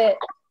could use it.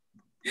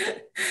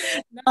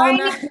 I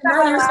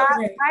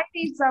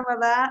need some of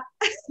that.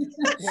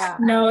 Yeah.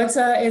 No, it's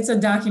a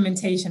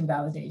documentation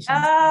validation.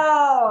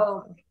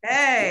 Oh,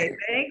 okay.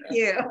 Thank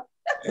you.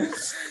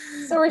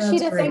 So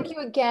Rashida, thank you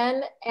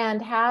again,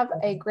 and have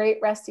a great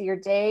rest of your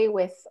day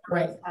with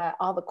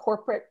all the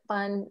corporate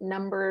fun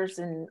numbers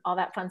and all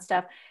that fun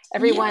stuff.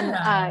 Everyone,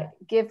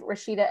 give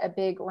Rashida a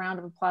big round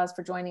of applause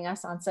for joining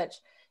us on such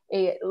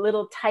a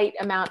little tight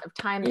amount of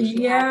time that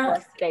she had for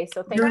us today.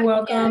 So thank you. You're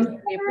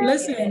welcome.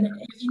 Listen,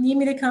 if you need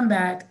me to come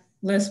back,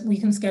 we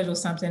can schedule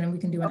something and we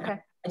can do an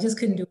hour. I just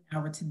couldn't do an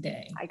hour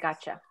today. I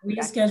gotcha. We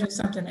can schedule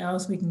something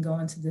else. We can go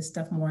into this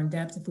stuff more in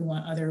depth if we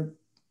want other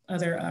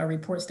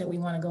reports that we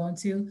want to go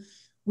into.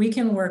 We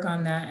can work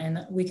on that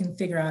and we can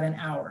figure out an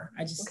hour.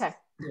 I just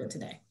do it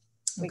today.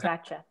 We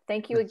gotcha.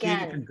 Thank you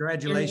again.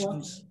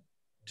 Congratulations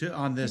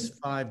on this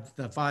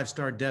the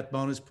 5-star death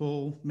bonus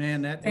pool.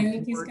 Man, that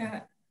thank you,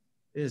 Scott.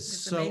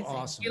 Is so amazing.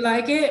 Awesome. You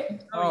like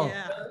it? Oh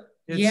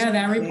yeah. Yeah,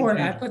 that report.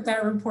 I put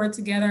that report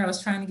together. I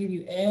was trying to give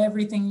you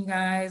everything you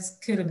guys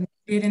could have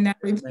needed in that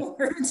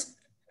report.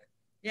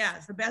 Yeah,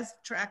 it's the best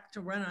track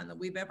to run on that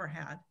we've ever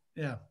had.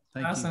 Yeah.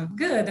 Thank you. Awesome.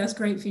 Good. That's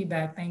great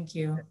feedback. Thank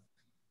you.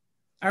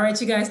 All right,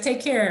 you guys, take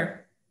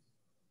care.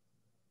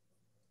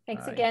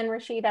 Thanks again,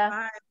 Rashida.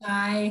 Bye.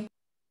 Bye.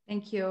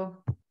 Thank you.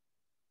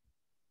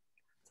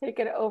 Take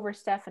it over,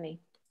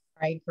 Stephanie.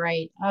 Right,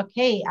 great.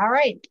 Okay, all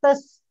right.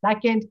 The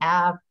second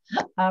half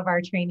of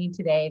our training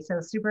today. So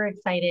super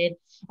excited.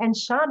 And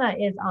Shauna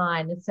is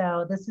on.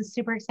 So this is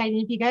super exciting.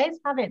 If you guys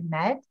haven't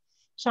met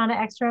Shauna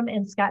Eckstrom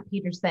and Scott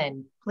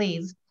Peterson,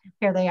 please,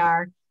 here they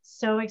are.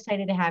 So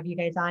excited to have you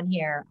guys on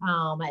here.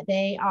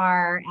 They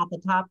are at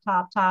the top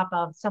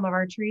of some of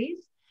our trees.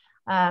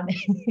 Um,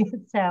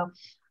 so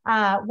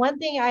one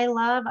thing I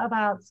love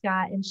about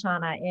Scott and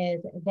Shauna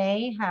is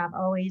they have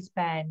always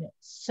been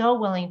so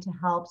willing to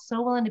help,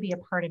 so willing to be a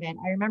part of it.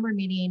 I remember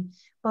meeting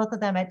both of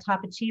them at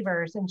Top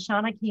Achievers, and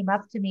Shauna came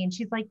up to me and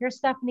she's like, "You're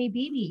Stephanie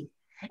Beebe."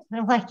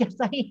 And I'm like, "Yes,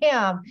 I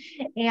am."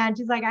 And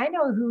she's like, "I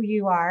know who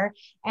you are."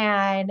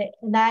 And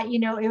that,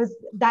 it was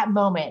that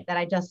moment that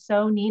I just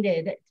so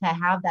needed to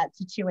have that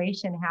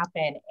situation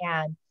happen.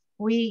 And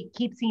we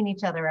keep seeing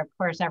each other, of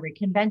course, every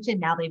convention.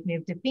 Now they've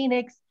moved to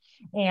Phoenix.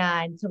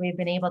 And so we've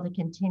been able to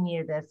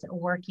continue this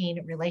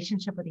working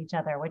relationship with each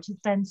other, which has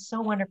been so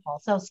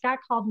wonderful. So Scott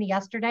called me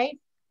yesterday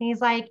and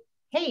he's like,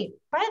 "Hey,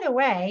 by the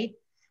way,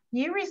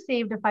 you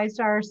received a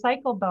 5-star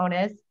cycle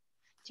bonus. Do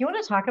you want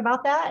to talk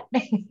about that?"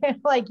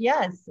 Like,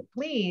 yes,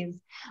 please.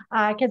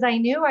 Because I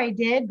knew I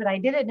did, but I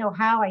didn't know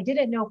how. I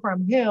didn't know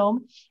from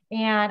whom.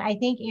 And I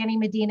think Annie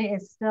Medina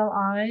is still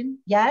on.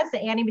 Yes,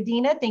 Annie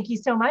Medina, thank you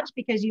so much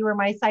because you were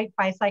my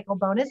 5-cycle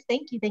bonus.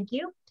 Thank you. Thank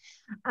you.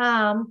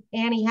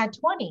 And he had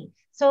 20.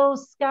 So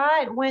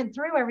Scott went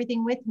through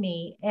everything with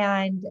me,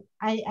 and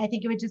I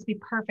think it would just be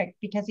perfect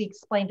because he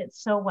explained it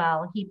so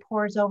well. He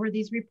pours over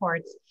these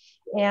reports.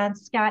 And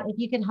Scott, if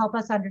you can help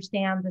us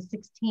understand the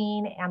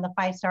 16 and the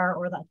 5-star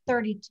or the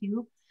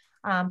 32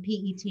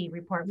 PET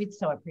report, we'd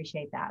so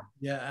appreciate that.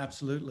 Yeah,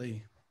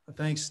 absolutely.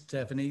 Thanks,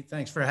 Stephanie.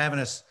 Thanks for having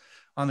us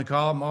on the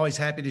call. I'm always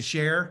happy to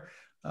share.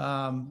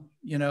 The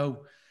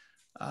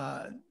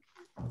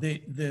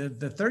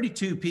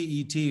 32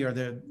 PET or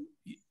the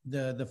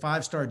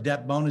 5-star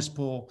depth bonus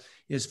pool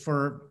is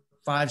for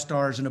 5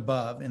 stars and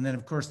above. And then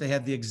of course they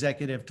have the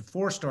executive to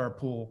 4-star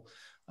pool.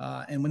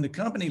 And when the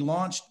company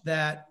launched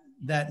that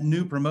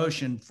new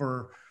promotion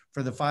for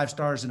the 5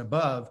 stars and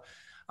above,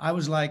 I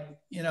was like,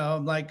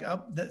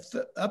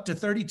 up to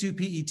 32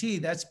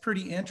 PET, that's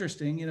pretty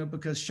interesting,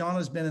 because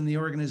Shauna's been in the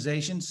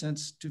organization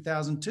since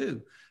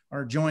 2002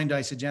 or joined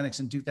Isagenix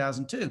in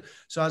 2002.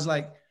 So I was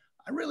like,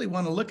 I really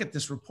want to look at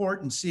this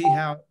report and see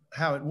how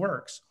it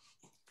works.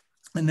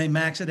 And they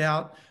max it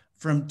out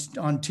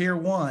on tier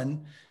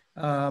 1.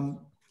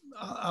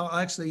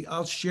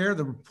 I'll share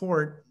the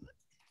report,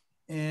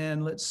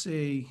 and let's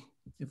see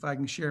if I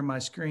can share my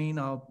screen.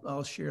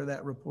 I'll share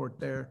that report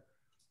there.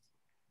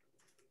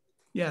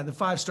 Yeah, the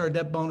 5-star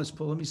depth bonus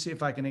pool. Let me see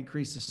if I can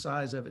increase the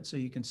size of it so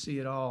you can see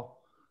it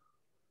all.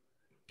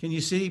 Can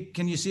you see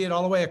it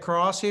all the way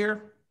across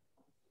here?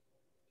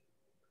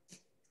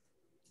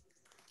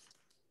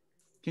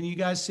 Can you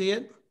guys see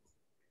it?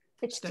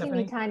 It's Stephanie?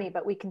 teeny tiny,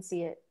 but we can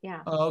see it.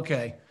 Yeah. Oh,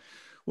 okay.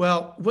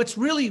 Well, what's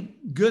really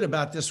good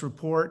about this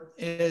report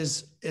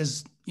is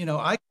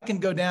I can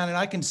go down and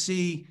I can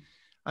see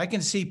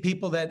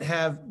people that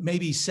have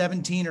maybe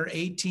 17 or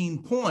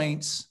 18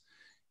 points,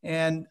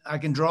 and I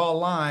can draw a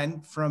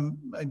line from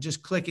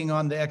just clicking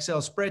on the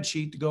Excel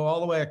spreadsheet to go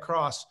all the way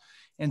across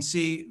and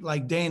see,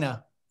 like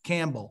Dana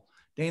Campbell.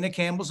 Dana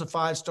Campbell's a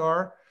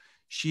 5-star.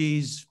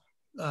 She's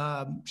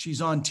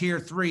on tier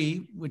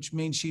 3, which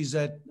means she's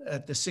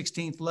at the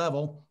 16th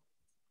level,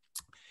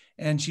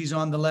 and she's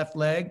on the left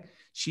leg.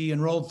 She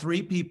enrolled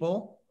 3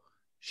 people.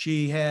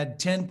 She had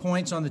 10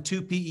 points on the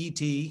 2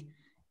 PET,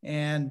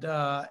 and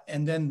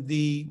then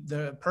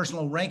the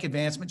personal rank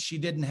advancement, she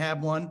didn't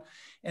have one,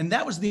 and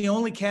that was the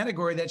only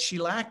category that she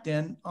lacked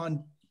in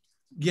on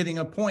getting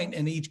a point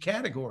in each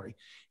category.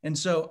 And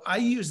so I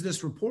use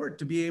this report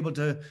to be able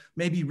to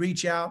maybe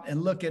reach out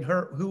and look at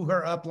who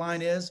her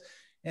upline is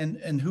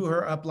and who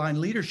her upline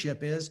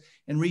leadership is,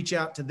 and reach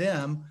out to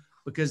them,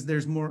 because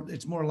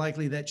it's more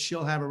likely that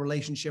she'll have a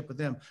relationship with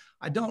them.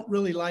 I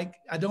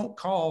don't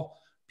call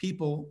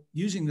people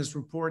using this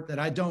report that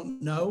I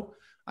don't know.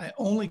 I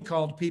only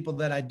called people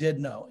that I did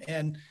know.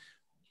 And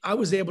I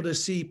was able to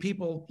see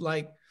people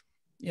like,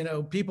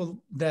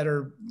 people that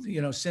are,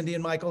 Cindy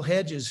and Michael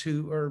Hedges,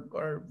 who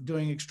are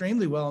doing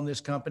extremely well in this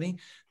company,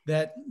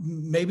 that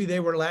maybe they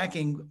were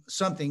lacking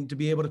something to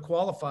be able to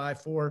qualify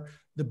for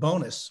the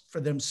bonus for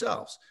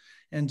themselves.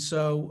 And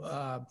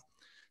so,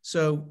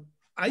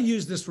 I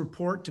use this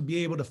report to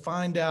be able to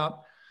find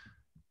out,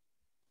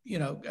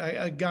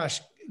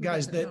 guys,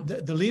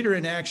 the leader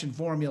in action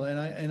formula,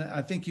 and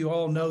I think you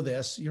all know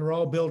this, you're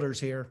all builders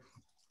here.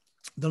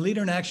 The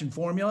leader in action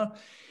formula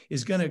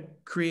is going to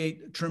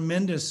create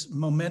tremendous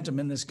momentum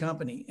in this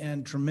company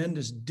and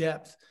tremendous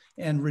depth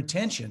and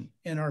retention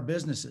in our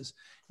businesses.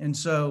 And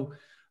so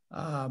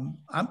I'm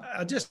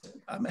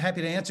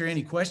happy to answer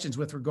any questions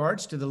with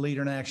regards to the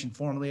leader in action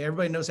formula.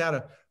 Everybody knows how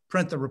to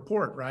print the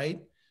report,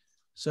 right?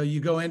 So you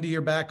go into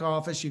your back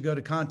office, you go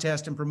to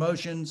contest and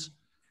promotions,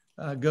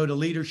 go to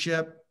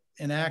leadership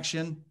in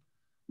action.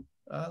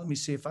 Let me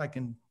see if I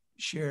can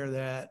share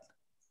that.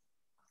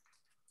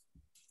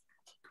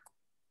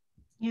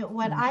 You know,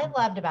 what I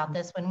loved about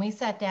this when we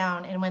sat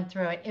down and went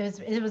through it,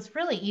 it was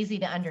really easy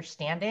to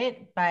understand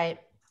it, but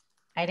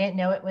I didn't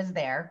know it was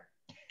there.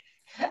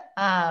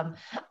 Um,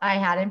 I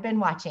hadn't been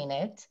watching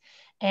it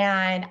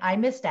and I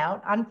missed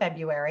out on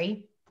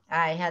February.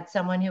 I had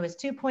someone who was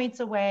 2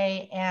 points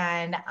away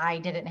and I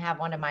didn't have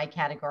one of my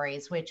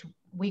categories, which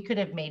we could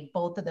have made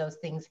both of those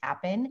things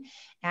happen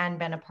and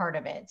been a part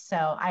of it. So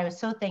I was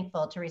so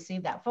thankful to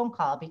receive that phone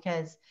call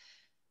because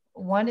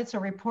one, it's a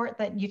report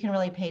that you can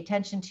really pay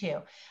attention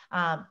to.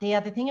 The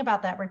other thing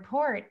about that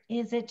report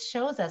is it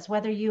shows us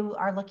whether you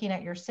are looking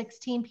at your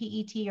 16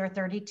 PET or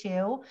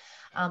 32,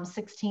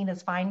 16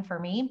 is fine for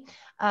me.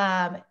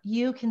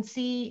 You can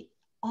see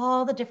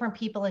all the different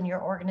people in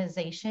your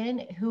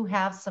organization who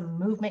have some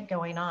movement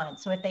going on.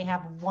 So if they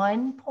have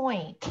 1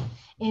 point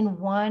in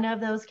one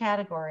of those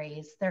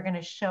categories, they're going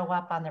to show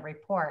up on the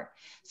report.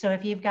 So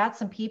if you've got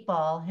some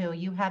people who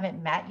you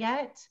haven't met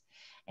yet,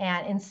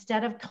 and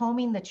instead of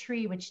combing the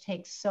tree, which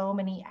takes so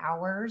many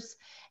hours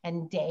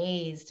and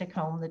days to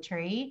comb the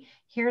tree,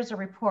 here's a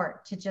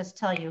report to just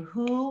tell you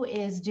who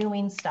is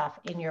doing stuff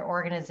in your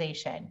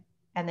organization.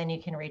 And then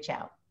you can reach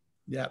out.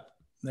 Yep,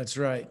 that's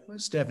right.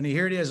 Stephanie,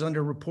 here it is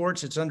under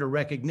reports. It's under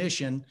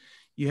recognition.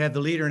 You have the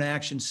Leader in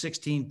Action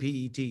 16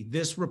 PET.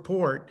 This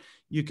report,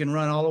 you can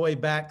run all the way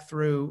back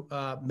through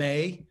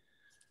May,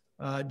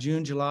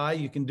 June, July.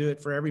 You can do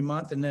it for every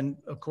month. And then,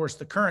 of course,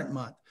 the current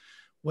month.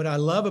 What I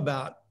love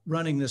about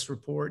running this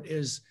report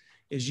is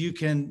you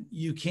can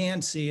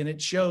see, and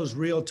it shows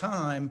real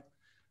time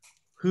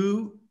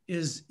who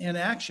is in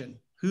action,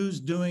 who's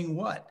doing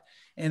what.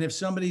 And if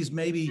somebody's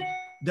maybe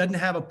doesn't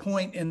have a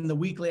point in the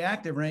weekly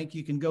active rank,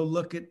 you can go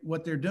look at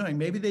what they're doing.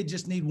 Maybe they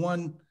just need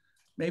one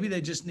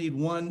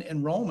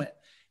enrollment.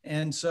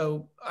 And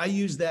so I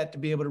use that to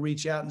be able to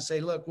reach out and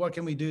say, look, what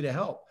can we do to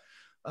help?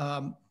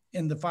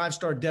 In the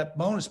 5-star depth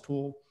bonus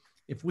pool,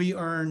 if we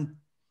earn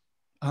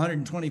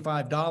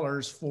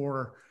 $125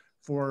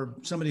 for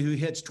somebody who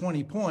hits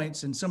 20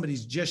 points and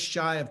somebody's just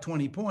shy of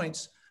 20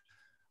 points,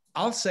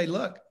 I'll say,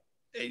 look,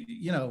 hey,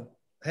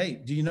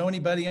 do you know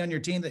anybody on your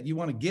team that you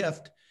want to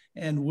gift?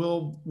 And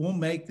we'll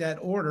make that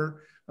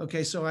order.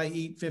 Okay, so I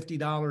eat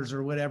 $50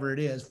 or whatever it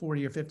is,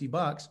 40 or 50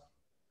 bucks.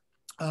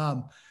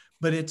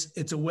 But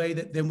it's a way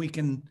that then we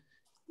can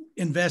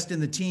invest in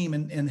the team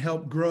and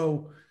help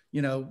grow.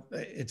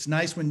 It's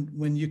nice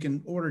when you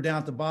can order down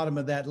at the bottom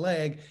of that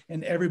leg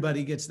and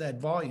everybody gets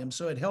that volume.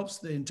 So it helps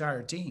the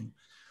entire team.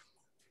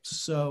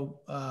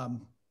 So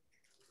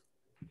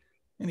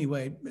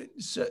anyway,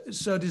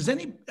 so does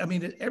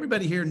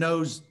everybody here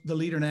knows the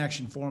Leader in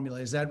Action formula.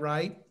 Is that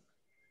right?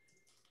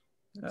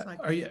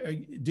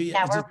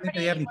 Yeah, we're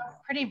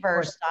pretty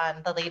versed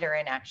on the Leader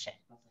in Action.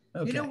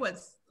 Okay. You know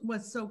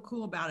what's so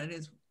cool about it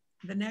is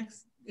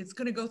it's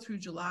going to go through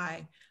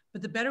July,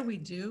 but the better we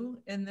do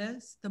in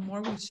this, the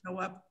more we show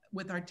up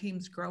with our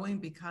teams growing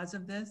because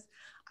of this.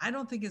 I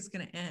don't think it's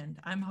going to end.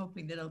 I'm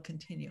hoping that it'll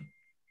continue.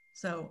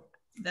 So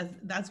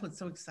that's what's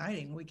so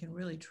exciting. We can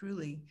really,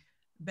 truly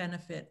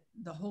benefit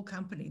the whole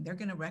company. They're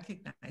going to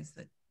recognize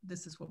that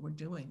this is what we're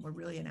doing. We're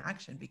really in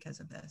action because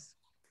of this.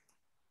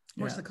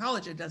 Of course, the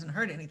college, it doesn't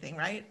hurt anything,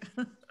 right?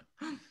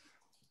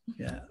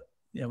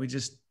 Yeah. We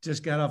just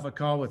got off a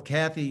call with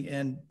Kathy,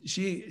 and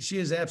she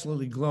is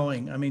absolutely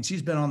glowing. I mean,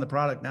 she's been on the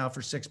product now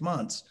for 6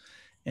 months,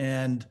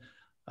 and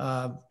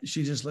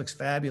she just looks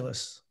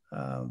fabulous.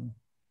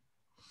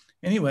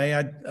 Anyway,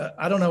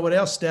 I don't know what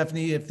else,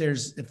 Stephanie, if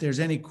there's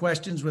any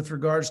questions with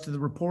regards to the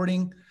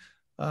reporting,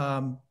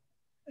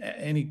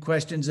 any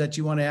questions that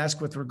you want to ask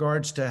with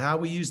regards to how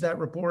we use that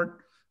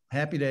report,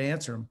 happy to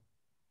answer them.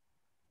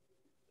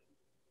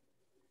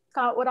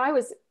 Scott,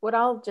 what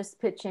I'll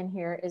just pitch in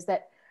here is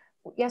that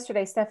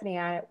yesterday, Stephanie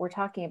and I were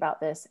talking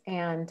about this,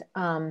 and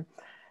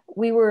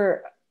we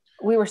were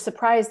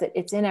surprised that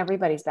it's in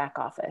everybody's back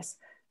office.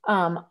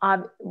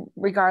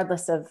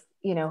 Regardless of,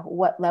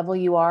 what level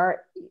you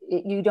are,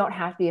 you don't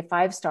have to be a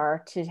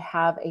 5-star to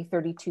have a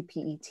 32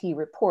 PET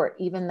report,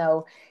 even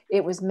though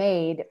it was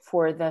made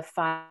for the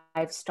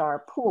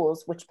 5-star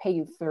pools, which pay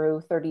you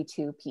through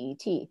 32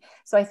 PET.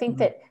 So I think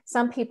that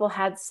some people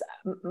had,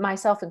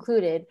 myself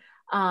included,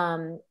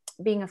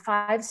 being a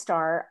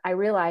 5-star, I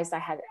realized I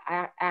had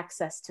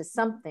access to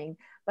something,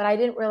 but I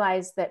didn't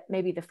realize that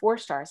maybe the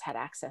 4-stars had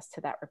access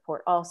to that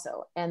report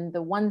also, and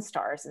the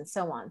 1-stars and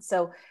so on.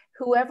 So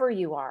whoever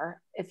you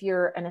are, if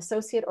you're an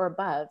associate or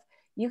above,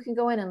 you can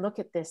go in and look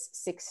at this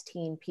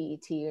 16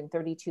 PET and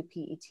 32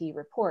 PET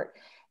report.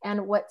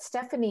 And what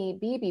Stephanie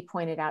Beebe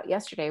pointed out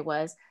yesterday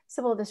was,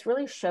 Sybil, this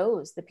really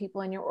shows the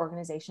people in your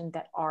organization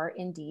that are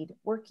indeed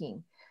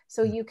working.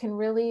 So you can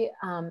really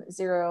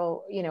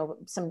zero,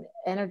 some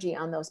energy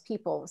on those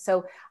people.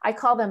 So I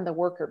call them the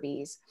worker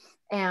bees.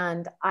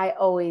 And I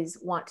always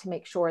want to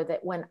make sure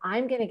that when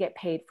I'm going to get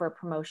paid for a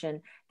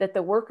promotion, that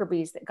the worker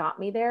bees that got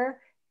me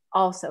there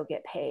also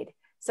get paid.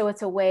 So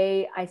it's a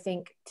way, I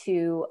think,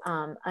 to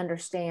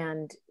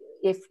understand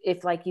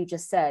if, like you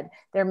just said,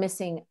 they're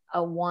missing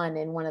a 1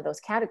 in one of those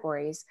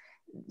categories,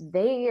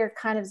 they are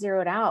kind of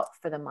zeroed out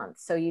for the month.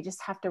 So you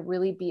just have to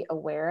really be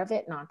aware of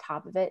it and on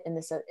top of it. And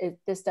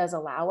this does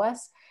allow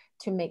us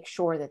to make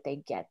sure that they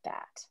get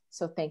that.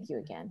 So thank you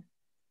again.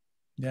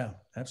 Yeah,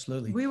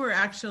 absolutely. We were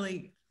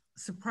actually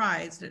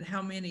surprised at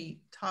how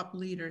many top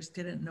leaders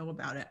didn't know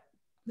about it,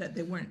 that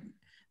they didn't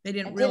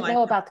realize. Didn't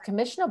know about the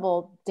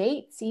commissionable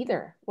dates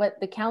either. What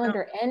the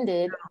calendar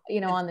ended,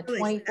 on the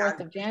really 24th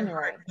of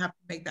January. You have to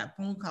make that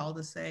phone call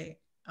to say,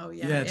 oh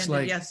yeah, Yeah, it it's ended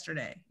like,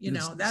 yesterday.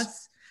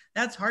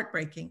 That's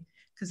heartbreaking,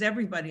 because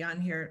everybody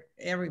on here,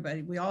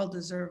 we all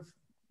deserve,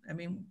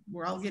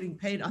 we're all getting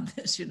paid on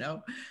this,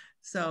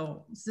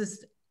 So it's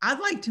just, I'd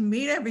like to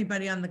meet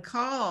everybody on the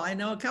call. I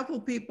know a couple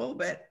of people,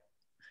 but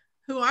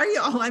who are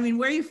you all?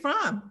 Where are you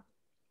from?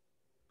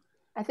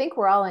 I think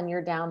we're all in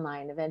your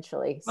downline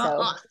eventually.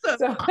 Well, so.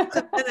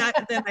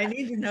 Then I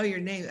need to know your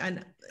name.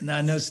 And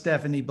I know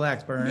Stephanie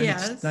Blackburn.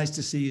 Yes. It's nice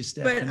to see you,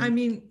 Stephanie.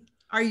 But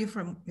are you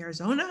from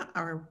Arizona,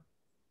 or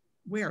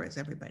where is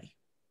everybody?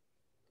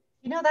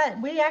 That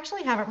we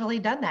actually haven't really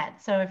done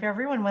that. So if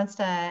everyone wants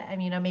to,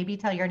 maybe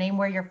tell your name,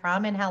 where you're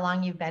from, and how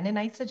long you've been in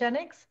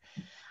Isogenics.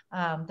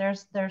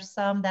 There's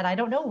some that I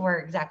don't know where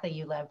exactly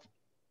you live.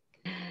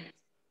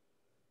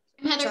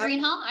 I'm Heather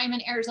Greenhall. I'm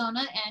in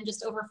Arizona and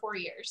just over 4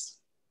 years.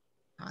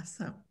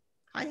 Awesome.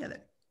 Hi,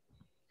 Heather.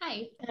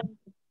 Hi.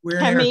 We're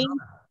in Arizona.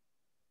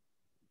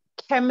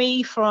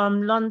 Kemi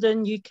from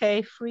London,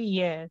 UK, 3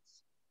 years.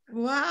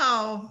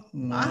 Wow.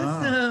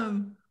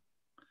 Awesome.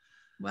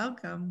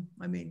 Welcome.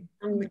 I'm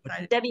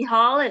excited. Debbie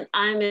Hall, and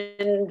I'm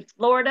in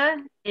Florida,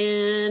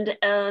 and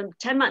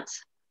 10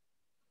 months.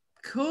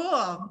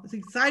 Cool. It's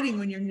exciting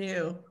when you're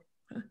new.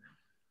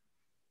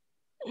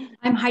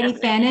 I'm Heidi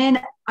Fannin.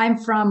 I'm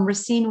from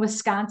Racine,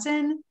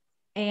 Wisconsin,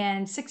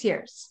 and 6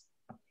 years.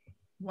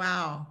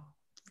 Wow.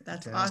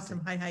 That's Fantastic.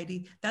 Awesome. Hi,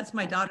 Heidi. That's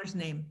my daughter's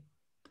name.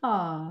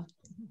 Aw.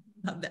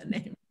 Love that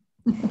name.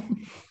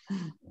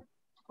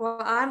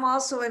 Well, I'm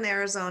also in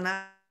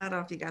Arizona. I don't know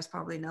if you guys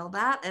probably know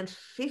that. And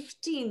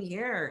 15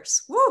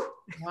 years. Woo!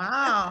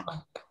 Wow.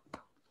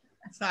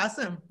 That's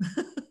awesome.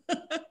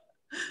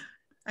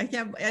 I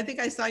think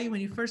I saw you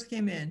when you first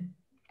came in.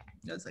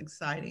 It was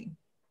exciting.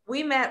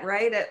 We met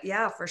right at,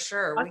 yeah, for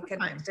sure. We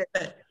connected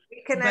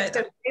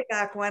way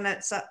back when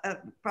it's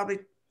probably,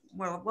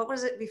 well, what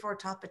was it before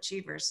Top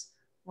Achievers?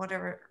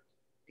 Whatever.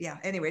 Yeah,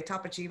 anyway,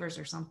 Top Achievers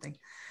or something.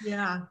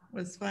 Yeah, it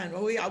was fun.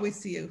 Well, we always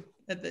see you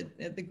at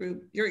the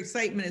group. Your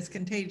excitement is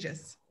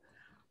contagious.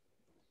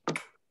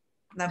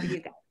 Love you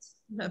guys.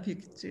 Love you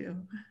too.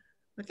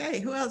 Okay,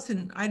 who else?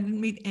 I didn't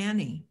meet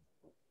Annie.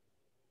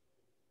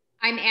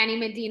 I'm Annie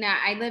Medina.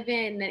 I live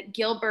in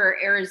Gilbert,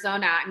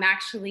 Arizona. I'm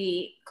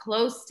actually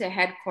close to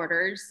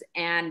headquarters,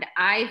 and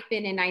I've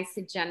been in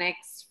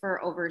Isogenics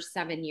for over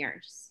 7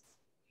 years.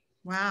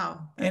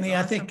 Wow. Annie,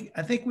 awesome.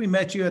 I think we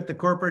met you at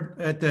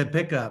the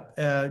pickup.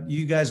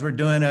 You guys were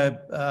doing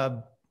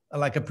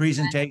like a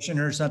presentation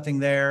or something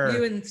there.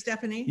 You and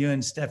Stephanie? You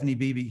and Stephanie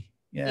Beebe.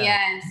 Yeah.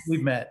 Yes.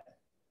 We've met.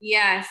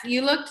 Yes.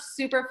 You looked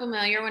super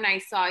familiar when I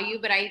saw you,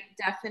 but I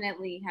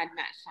definitely had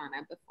met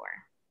Shauna before.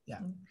 Yeah.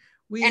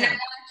 I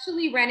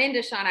actually ran into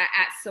Shauna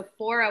at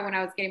Sephora when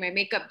I was getting my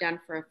makeup done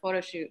for a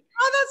photo shoot.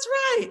 Oh, that's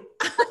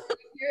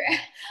right.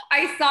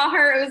 I saw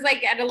her. It was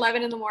like at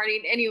 11 in the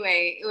morning.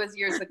 Anyway, it was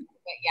years ago,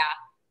 but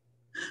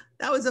yeah.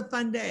 That was a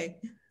fun day.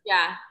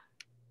 Yeah.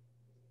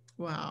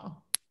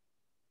 Wow.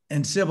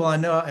 And Sybil, I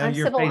know I'm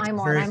your Sybil face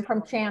is very, I'm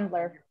from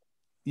Chandler.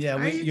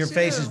 Yeah, your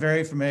face is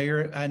very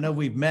familiar. I know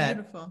we've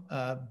met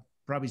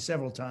probably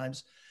several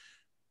times.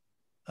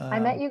 I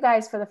met you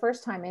guys for the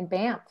first time in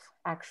Banff,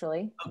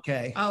 actually.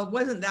 Okay. Oh,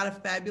 wasn't that a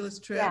fabulous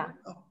trip? Yeah.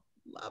 Oh,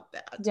 love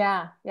that.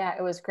 Yeah,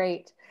 it was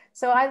great.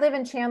 So I live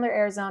in Chandler,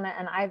 Arizona,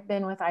 and I've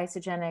been with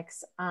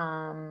Isogenics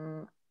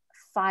 5+,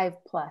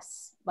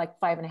 like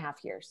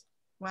 5.5 years.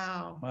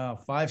 Wow. Wow,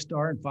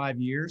 5-star in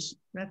 5 years.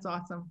 That's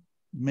awesome.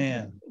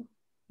 Man,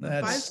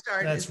 that's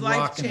 5-star is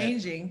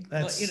life-changing.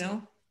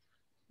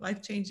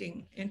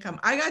 Life-changing income.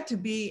 I got to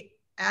be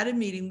at a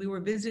meeting. We were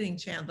visiting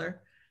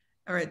Chandler,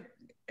 or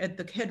at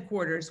the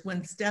headquarters,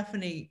 when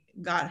Stephanie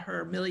got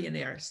her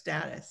millionaire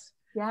status.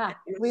 Yeah,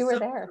 we were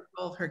there.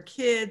 Cool. Her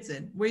kids,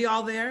 and were you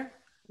all there?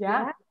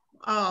 Yeah.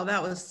 Oh,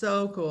 that was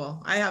so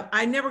cool.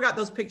 I never got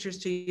those pictures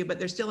to you, but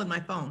they're still in my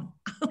phone.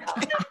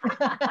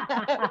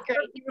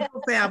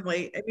 Beautiful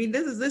family. I mean,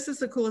 this is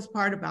the coolest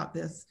part about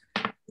this.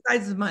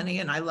 Besides the money,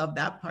 and I love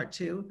that part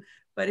too,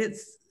 but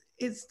it's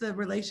the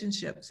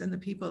relationships and the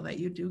people that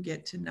you do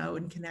get to know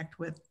and connect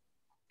with.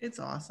 It's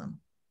awesome.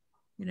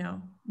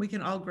 We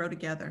can all grow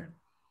together.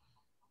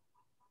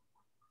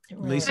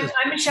 Lisa.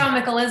 I'm Michelle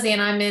McAlizzi,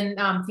 and I'm in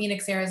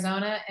Phoenix,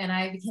 Arizona, and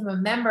I became a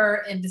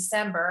member in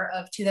December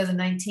of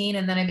 2019,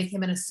 and then I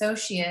became an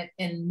associate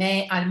on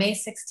May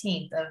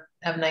 16th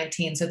of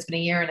 19. So it's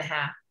been 1.5 years.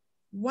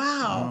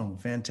 Wow. Oh,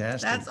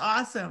 fantastic. That's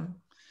awesome.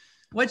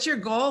 What's your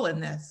goal in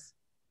this?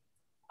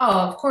 Oh,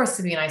 of course,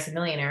 to be an ISO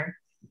millionaire.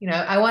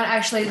 I want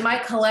my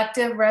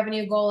collective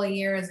revenue goal a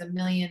year is $1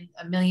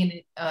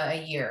 million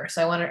a year.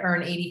 So I want to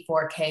earn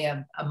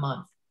 $84K a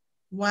month.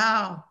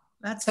 Wow.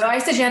 So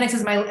Isogenics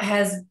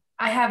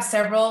I have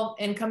several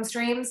income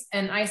streams,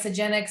 and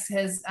Isogenics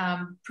has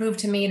proved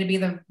to me to be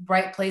the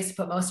right place to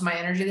put most of my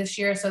energy this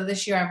year. So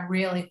this year I'm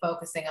really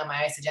focusing on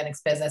my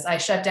Isogenics business. I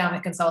shut down the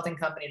consulting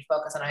company to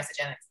focus on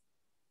Isogenics.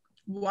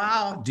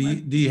 Wow. Do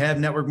you have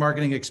network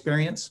marketing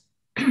experience?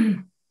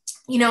 You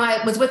know,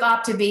 I was with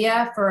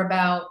Optavia for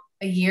about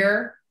a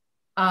year.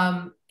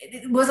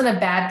 It wasn't a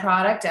bad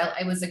product.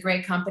 It was a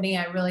great company.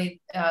 I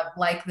really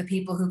like the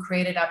people who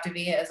created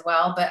Optavia as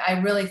well, but I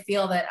really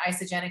feel that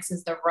Isogenics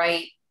is the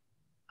right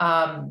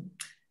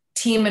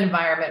team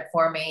environment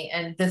for me.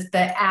 And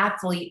the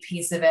athlete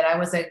piece of it, I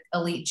was an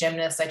elite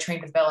gymnast. I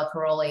trained with Bella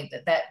Caroli.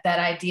 That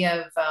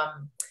idea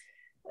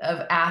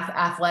of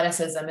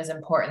athleticism is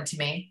important to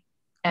me.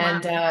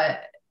 And, wow.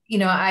 You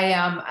know,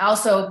 I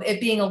also,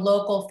 it being a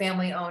local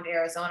family-owned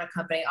Arizona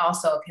company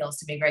also appeals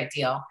to me a great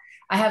deal.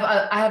 I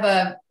have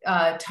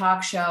a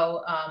talk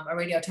show, a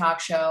radio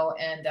talk show,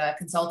 and a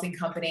consulting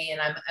company,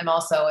 and I'm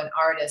also an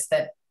artist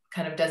that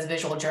kind of does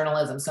visual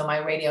journalism. So my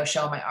radio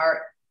show, my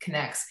art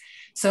connects.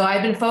 So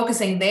I've been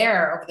focusing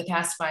there over the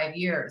past 5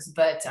 years.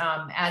 But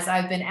as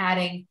I've been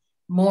adding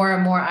more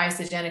and more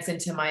Isogenics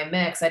into my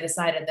mix, I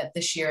decided that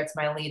this year it's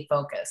my lead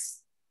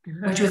focus,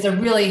 which was a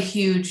really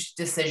huge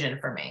decision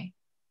for me.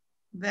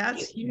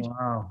 That's huge.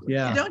 Wow.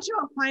 Yeah. Don't you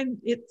all find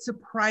it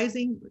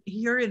surprising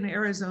here in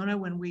Arizona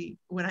when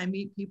I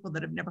meet people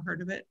that have never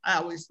heard of it? I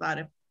always thought,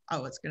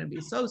 it's going to be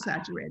so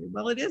saturated.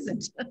 Well, it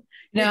isn't.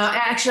 No,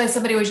 actually,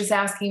 somebody was just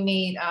asking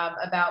me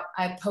about,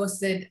 I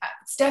posted,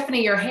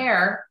 Stephanie, your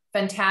hair,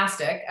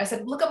 fantastic. I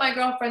said, look at my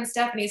girlfriend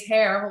Stephanie's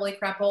hair, holy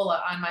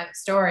crapola, on my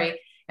story.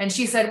 And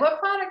she said,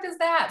 what product is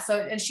that? So,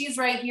 and she's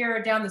right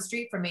here down the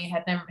street from me,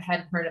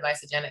 hadn't heard of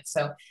Isogenics.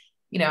 So,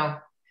 you know.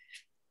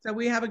 So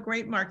we have a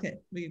great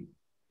market.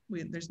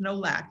 There's no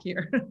lack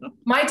here.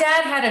 My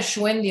dad had a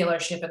Schwinn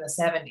dealership in the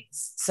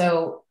 70s.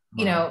 So,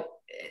 you know,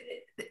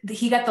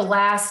 he got the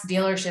last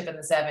dealership in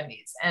the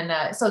 70s.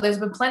 And so there's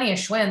been plenty of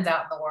Schwinns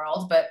out in the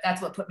world, but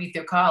that's what put me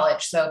through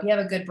college. So if you have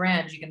a good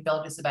brand, you can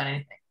build just about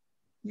anything.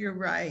 You're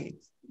right.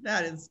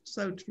 That is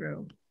so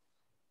true.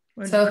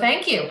 So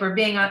thank you for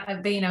being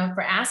on, you know,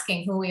 for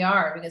asking who we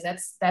are, because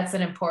that's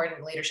an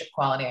important leadership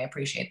quality. I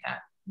appreciate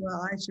that.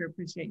 Well, I sure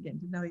appreciate getting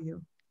to know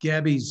you.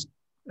 Gabby's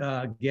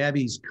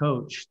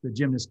coach, the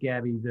gymnast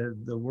Gabby,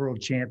 the world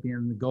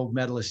champion, the gold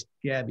medalist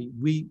Gabby,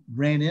 we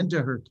ran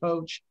into her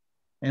coach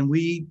and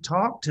we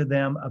talked to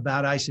them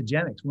about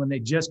Isogenics when they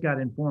just got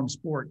Informed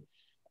Sport,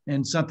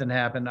 and something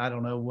happened. I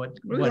don't know what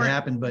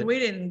happened, but we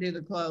didn't do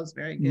the clothes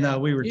very good. No,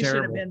 we were you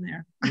terrible. You should have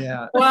been there.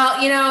 Yeah.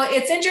 Well, you know,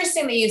 it's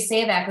interesting that you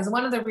say that, because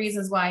one of the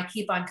reasons why I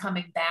keep on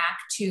coming back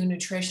to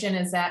nutrition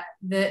is that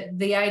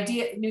the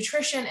idea,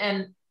 nutrition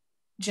and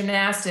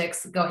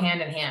gymnastics go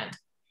hand in hand.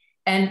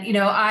 And, you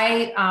know,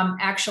 I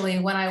actually,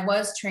 when I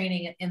was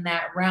training in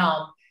that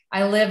realm,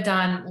 I lived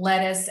on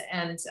lettuce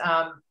and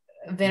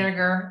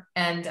vinegar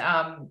and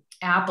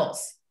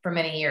apples for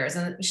many years,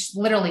 and it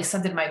literally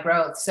stunted my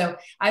growth. So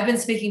I've been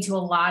speaking to a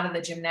lot of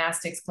the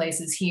gymnastics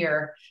places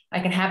here. I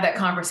can have that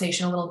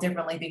conversation a little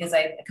differently because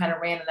I kind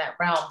of ran in that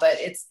realm, but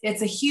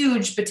it's a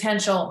huge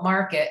potential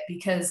market,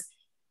 because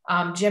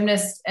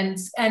gymnasts and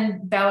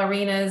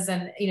ballerinas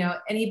and, you know,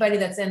 anybody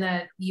that's in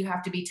a, you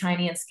have to be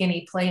tiny and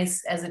skinny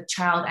place as a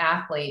child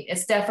athlete,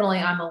 it's definitely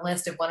on the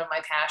list of one of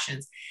my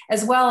passions,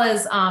 as well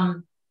as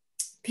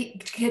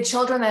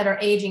children that are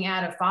aging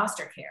out of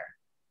foster care.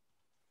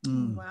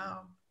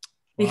 Wow.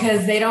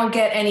 Because they don't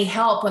get any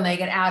help when they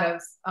get out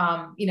of,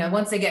 you know,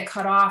 once they get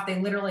cut off, they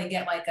literally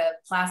get like a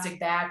plastic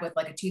bag with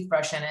like a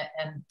toothbrush in it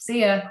and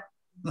see ya.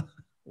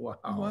 Wow.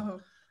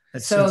 Whoa.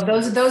 So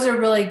those are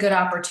really good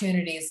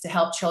opportunities to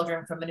help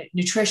children from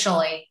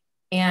nutritionally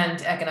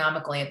and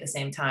economically at the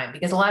same time,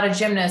 because a lot of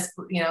gymnasts,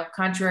 you know,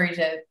 contrary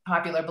to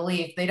popular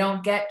belief, they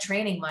don't get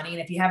training money. And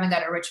if you haven't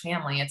got a rich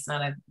family, it's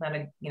not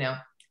a, you know,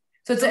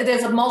 so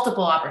there's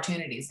multiple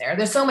opportunities there.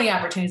 There's so many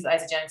opportunities that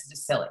Isogenics is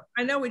just silly.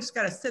 I know, we just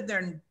got to sit there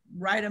and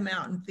write them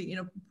out and, you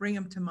know, bring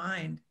them to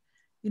mind.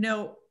 You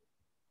know,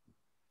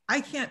 I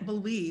can't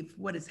believe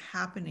what is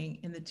happening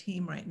in the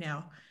team right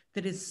now.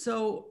 That is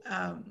so,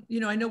 you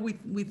know, I know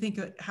we think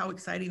of how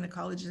exciting the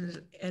college is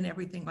and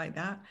everything like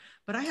that,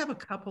 but I have a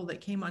couple that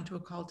came onto a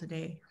call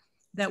today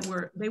that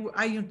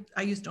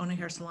I used to own a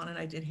hair salon, and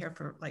I did hair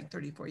for like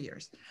 34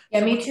 years.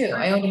 Yeah, so me too.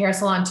 I owned a hair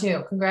salon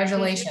too.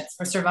 Congratulations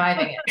for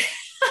surviving it.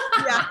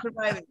 Yeah,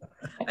 surviving.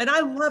 And I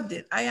loved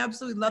it. I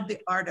absolutely loved the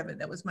art of it.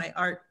 That was my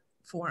art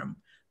form.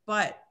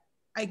 But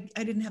I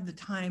didn't have the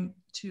time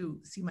to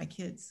see my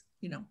kids.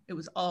 You know, it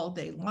was all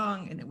day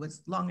long, and it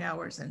was long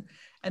hours.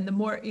 And the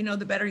more, you know,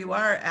 the better you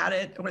are at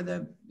it, or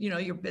you know,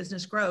 your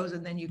business grows,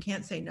 and then you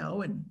can't say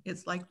no. And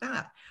it's like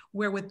that.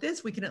 Where with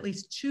this, we can at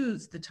least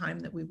choose the time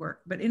that we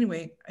work. But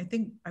anyway, I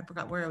think I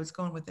forgot where I was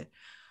going with it.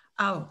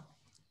 Oh,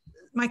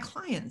 my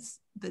clients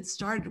that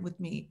started with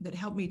me, that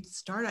helped me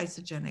start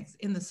Isogenics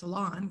in the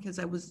salon, because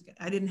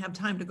I didn't have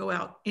time to go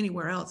out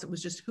anywhere else. It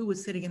was just who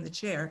was sitting in the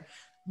chair,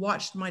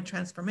 watched my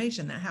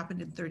transformation. That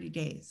happened in 30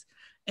 days.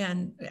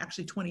 And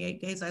actually 28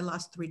 days, I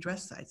lost 3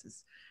 dress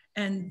sizes.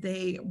 And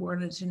they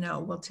wanted to know,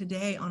 well,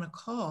 today on a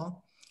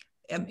call,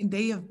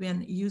 they have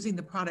been using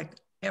the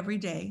product every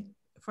day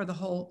for the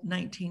whole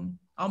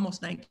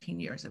almost 19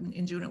 years.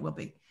 In June it will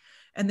be.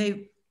 And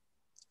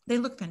they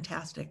look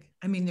fantastic.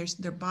 I mean,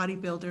 they're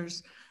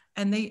bodybuilders,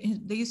 and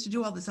they used to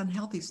do all this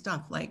unhealthy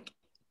stuff, like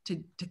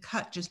to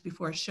cut just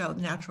before a show,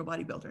 natural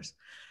bodybuilders.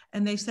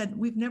 And they said,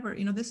 we've never,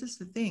 this is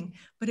the thing,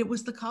 but it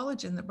was the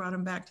collagen that brought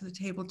them back to the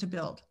table to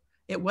build.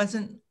 It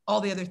wasn't all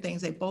the other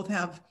things. They both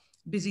have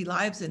busy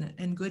lives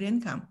and good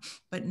income.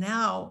 But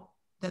now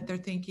that they're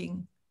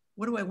thinking,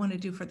 what do I want to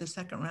do for the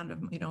second round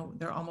of,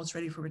 they're almost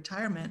ready for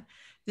retirement.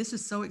 This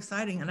is so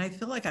exciting. And I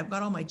feel like I've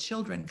got all my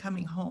children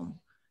coming home,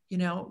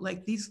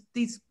 like these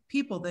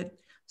people that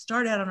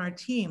start out on our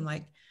team,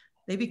 like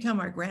they become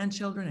our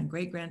grandchildren and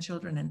great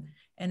grandchildren.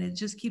 And it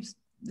just keeps,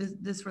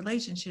 this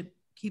relationship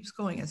keeps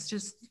going. It's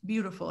just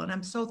beautiful. And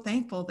I'm so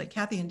thankful that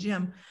Kathy and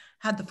Jim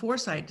had the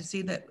foresight to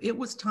see that it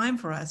was time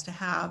for us to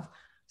have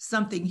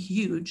something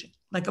huge,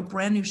 like a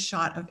brand new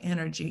shot of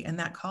energy, and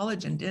that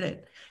collagen did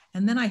it.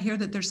 And then I hear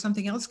that there's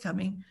something else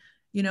coming,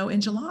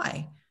 in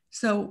July.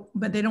 So,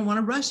 but they don't want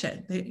to rush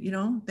it.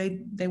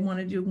 They want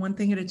to do one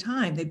thing at a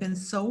time. They've been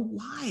so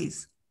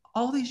wise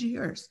all these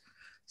years.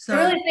 So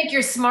I really think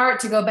you're smart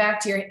to go back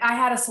to I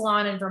had a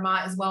salon in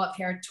Vermont as well,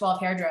 12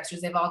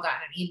 hairdressers. They've all gotten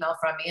an email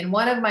from me. And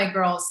one of my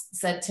girls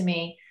said to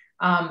me,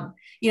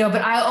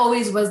 but I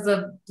always was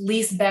the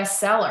least best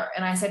seller.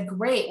 And I said,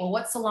 great. Well,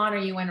 what salon are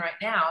you in right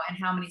now? And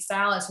how many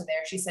stylists are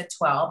there? She said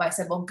 12. I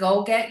said, well,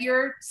 go get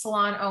your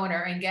salon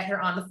owner and get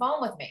her on the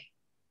phone with me.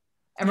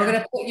 And we're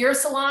going to put your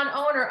salon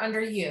owner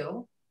under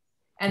you.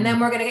 And then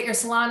we're going to get your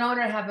salon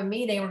owner to have a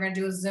meeting. We're going to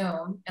do a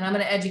Zoom, and I'm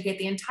going to educate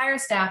the entire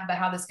staff about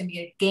how this can be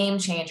a game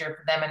changer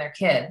for them and their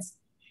kids.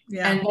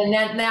 Yeah. And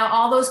then now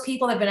all those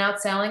people that have been out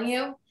selling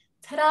you,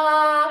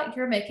 ta-da,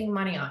 you're making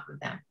money off of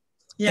them.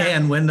 Yeah.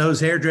 And when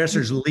those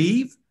hairdressers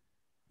leave,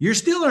 you're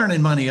still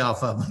earning money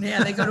off of them.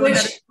 Yeah, they go to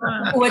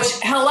which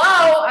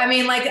hello, I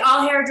mean, like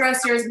all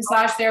hairdressers,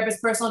 massage therapists,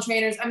 personal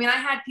trainers. I mean, I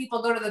had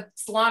people go to the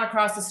salon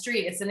across the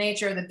street. It's the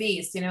nature of the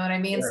beast, you know what I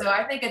mean? Sure. So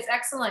I think it's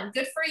excellent.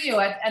 Good for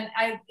you.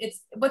 It's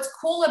what's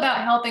cool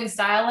about helping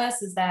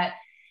stylists is that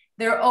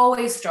they're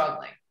always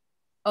struggling.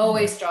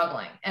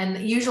 And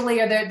usually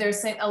they're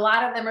a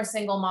lot of them are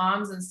single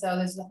moms. And so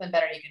there's nothing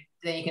better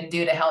you can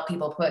do to help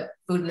people put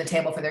food on the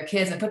table for their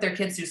kids and put their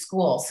kids through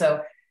school.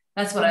 So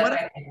that's what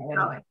I think.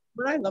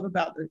 What I love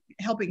about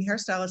helping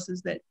hairstylists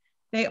is that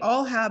they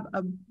all have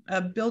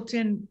a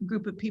built-in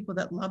group of people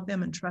that love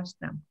them and trust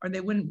them, or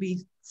they wouldn't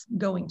be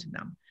going to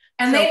them.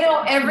 And they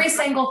know every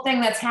single thing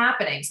that's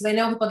happening. So they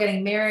know people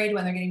getting married,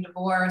 when they're getting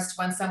divorced,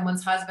 when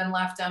someone's husband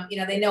left them,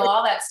 they know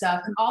all that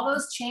stuff. And all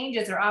those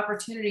changes are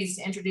opportunities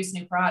to introduce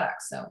new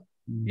products. So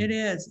it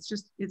is,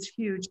 it's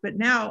huge. But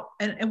now,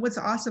 and what's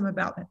awesome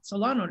about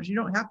salon owners, you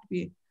don't have to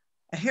be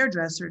a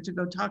hairdresser to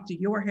go talk to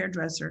your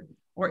hairdresser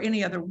or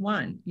any other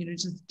one,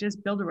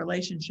 just build a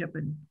relationship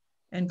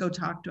and go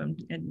talk to them,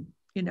 and,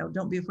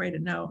 don't be afraid to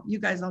know. You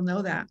guys all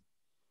know that.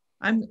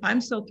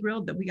 I'm so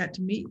thrilled that we got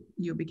to meet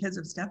you because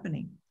of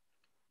Stephanie.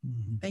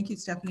 Mm-hmm. Thank you,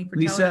 Stephanie, for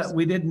Lisa, telling us.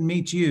 We didn't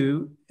meet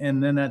you.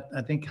 And then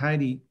I think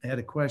Heidi had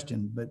a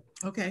question, but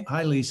okay.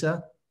 Hi,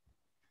 Lisa.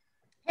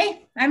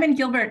 Hey, I'm in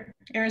Gilbert,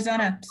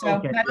 Arizona.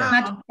 So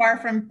not too far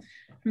from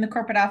the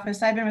corporate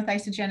office. I've been with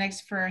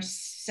Isogenics for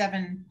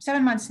seven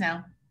months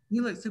now.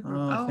 You look super.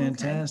 Oh,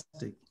 fantastic.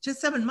 Okay. Just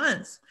 7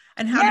 months.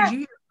 And how did you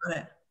hear about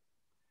it?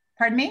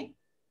 Pardon me?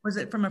 Was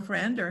it from a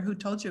friend, or who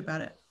told you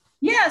about it?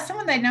 Yeah,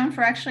 someone that I'd known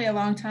for actually a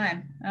long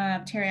time,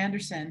 Terry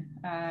Anderson.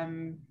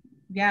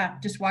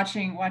 Just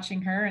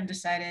watching her, and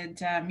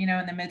decided,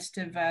 in the midst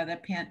of the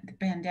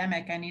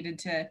pandemic, I needed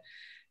to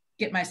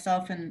get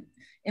myself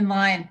in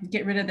line,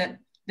 get rid of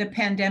the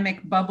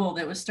pandemic bubble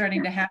that was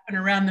starting to happen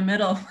around the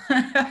middle.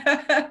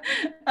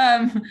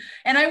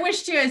 And I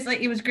wish too,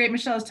 it was great.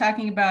 Michelle was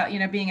talking about,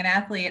 being an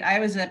athlete. I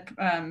was a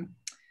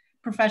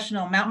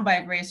professional mountain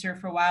bike racer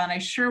for a while. And I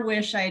sure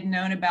wish I had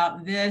known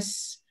about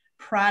this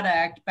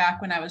product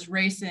back when I was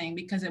racing,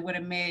 because it would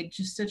have made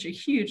just such a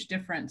huge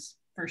difference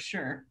for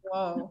sure.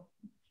 Whoa,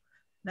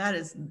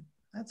 that's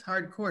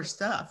hardcore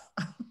stuff.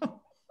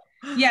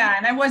 Yeah,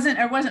 and I wasn't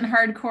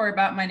hardcore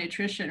about my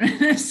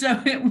nutrition,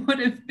 so it would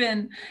have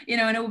been,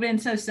 and it would have been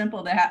so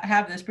simple to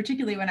have this,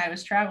 particularly when I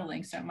was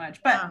traveling so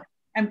much. But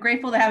I'm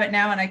grateful to have it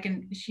now, and I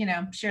can,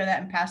 share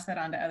that and pass that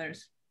on to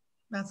others.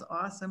 That's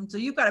awesome. So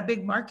you've got a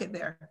big market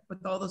there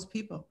with all those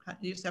people.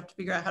 You just have to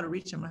figure out how to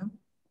reach them, huh?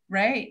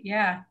 Right.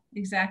 Yeah.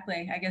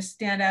 Exactly. I guess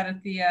stand out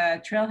at the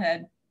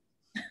trailhead.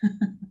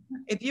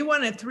 If you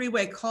want a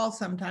three-way call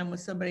sometime with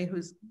somebody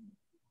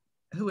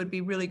who would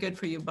be really good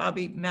for you,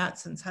 Bobby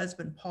Matson's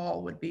husband,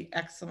 Paul, would be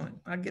excellent.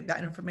 I'll get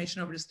that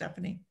information over to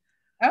Stephanie.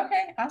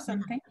 Okay,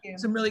 awesome. Thank you.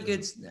 Some really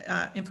good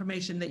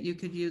information that you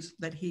could use,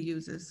 that he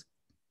uses.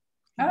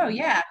 Oh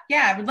yeah.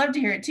 Yeah. I would love to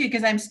hear it too,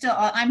 because I'm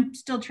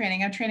still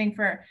training. I'm training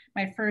for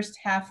my first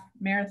half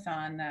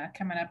marathon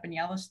coming up in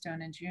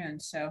Yellowstone in June.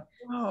 So.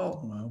 Oh,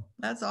 wow.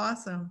 That's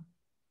awesome.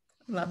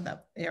 I love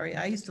that area.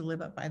 I used to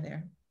live up by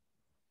there.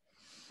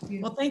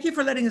 Well, thank you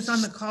for letting us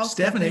on the call,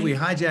 Stephanie. We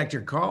hijacked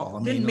your call.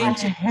 Didn't mean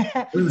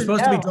to. We were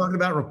supposed to be talking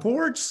about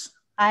reports.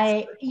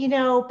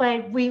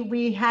 But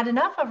we had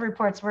enough of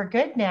reports. We're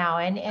good now.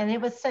 And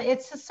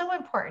it's just so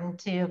important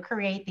to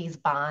create these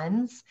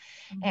bonds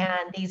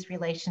and these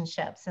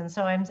relationships. And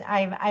so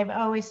I've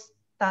always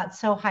thought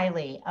so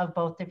highly of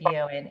both of you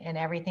and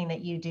everything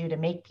that you do to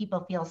make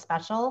people feel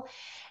special.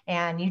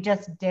 And you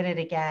just did it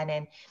again.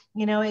 And,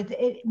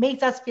 it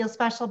makes us feel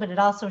special, but it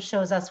also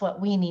shows us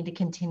what we need to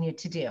continue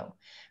to do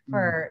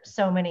for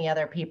so many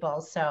other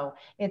people. So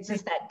it's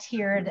just that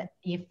tiered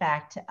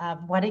effect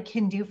of what it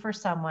can do for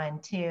someone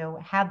to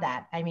have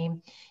that. I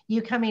mean,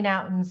 you coming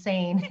out and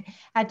saying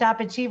at Top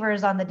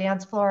Achievers on the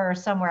dance floor or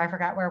somewhere, I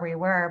forgot where we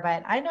were,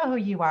 but I know who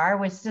you are,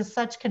 with just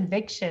such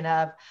conviction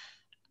of,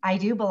 I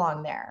do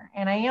belong there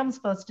and I am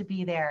supposed to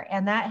be there.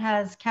 And that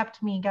has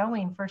kept me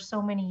going for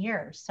so many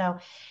years. So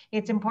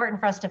it's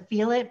important for us to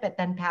feel it, but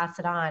then pass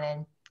it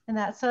on.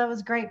 So that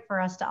was great for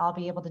us to all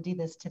be able to do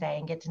this today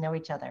and get to know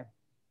each other.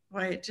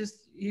 Right.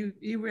 Just you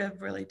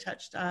have really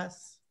touched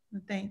us.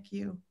 Thank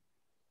you.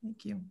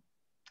 Thank you.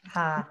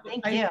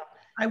 Thank you.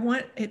 I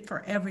want it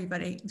for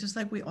everybody, just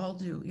like we all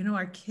do.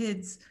 Our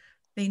kids,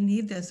 they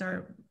need this.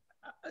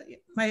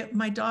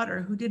 My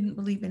daughter, who didn't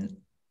believe in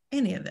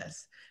any of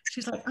this,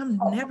 she's like, I'm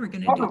never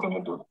going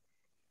to do it.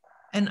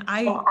 And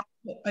I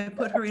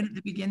put her in at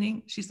the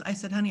beginning. I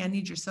said, honey, I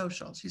need your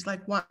social. She's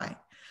like, why?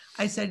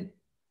 I said,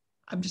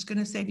 I'm just going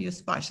to save you a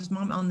spot. She says,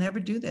 Mom, I'll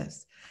never do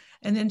this.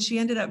 And then she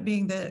ended up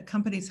being the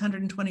company's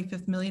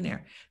 125th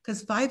millionaire,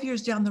 because 5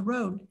 years down the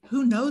road,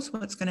 who knows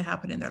what's going to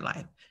happen in their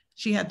life?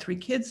 She had 3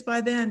 kids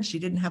by then. She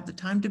didn't have the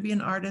time to be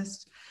an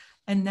artist.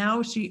 And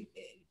now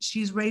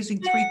she's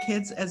raising 3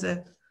 kids as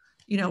a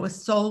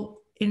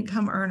sole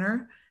income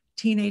earner,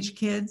 teenage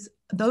kids.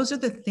 Those are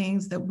the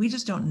things that we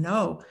just don't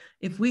know.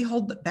 If we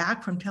hold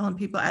back from telling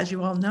people, as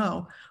you all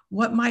know,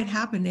 what might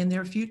happen in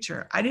their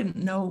future. I didn't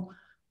know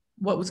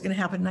what was going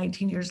to happen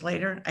 19 years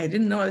later. I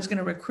didn't know I was going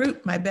to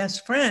recruit my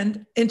best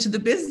friend into the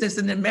business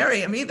and then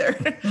marry him either.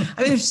 I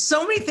mean, there's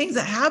so many things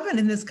that happen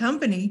in this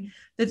company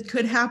that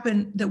could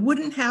happen, that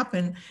wouldn't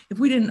happen if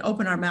we didn't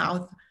open our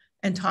mouth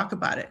and talk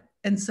about it.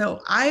 And so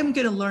I'm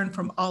going to learn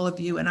from all of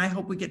you, and I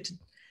hope we get to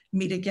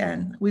meet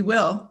again. We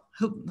will,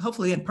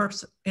 hopefully in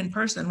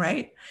person,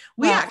 right?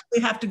 We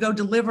actually have to go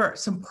deliver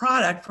some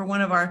product for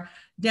one of our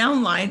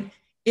downline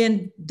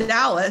in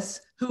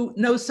Dallas who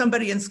knows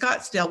somebody in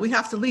Scottsdale. We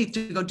have to leave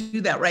to go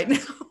do that right now.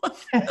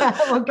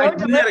 We'll go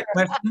you had a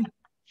question?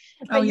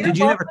 Did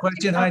you have a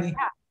question, Heidi?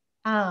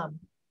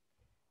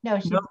 No,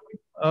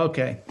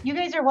 okay. You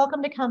guys are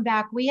welcome to come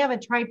back. We have a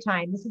tribe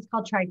time. This is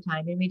called tribe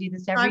time, and we do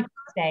this every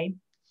Tuesday,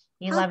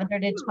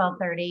 11:30 to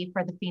 12:30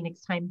 for the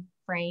Phoenix time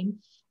frame.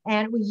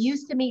 And we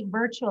used to meet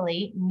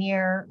virtually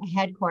near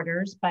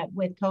headquarters, but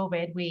with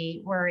COVID,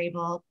 we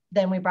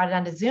brought it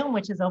onto Zoom,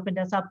 which has opened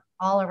us up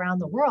all around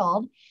the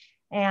world.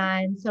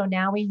 And so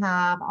now we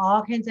have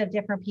all kinds of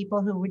different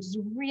people who would just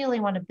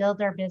really want to build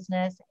their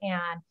business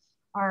and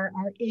are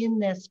in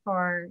this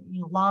for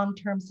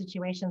long-term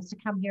situations, to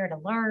come here to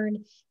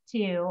learn,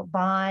 to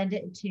bond,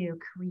 to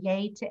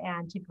create,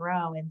 and to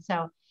grow. And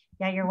so,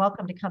 yeah, you're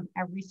welcome to come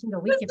every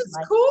single week. This is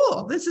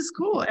cool. This is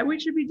cool. And we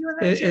should be doing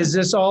that. Is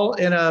this all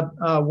in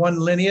one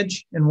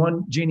lineage and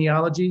one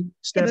genealogy?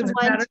 It's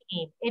one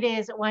team. It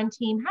is one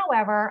team.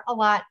 However, a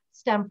lot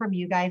stem from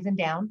you guys and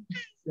down.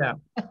 Yeah.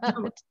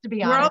 To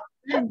be honest.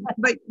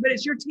 But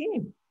it's your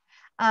team.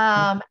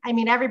 I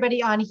mean,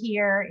 everybody on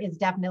here is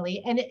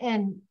definitely,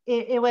 and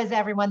it was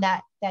everyone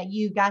that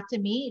you got to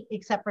meet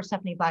except for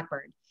Stephanie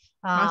Blackbird.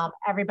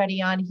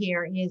 Everybody on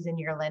here is in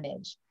your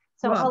lineage.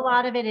 So a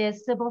lot of it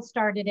is Sybil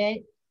started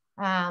it.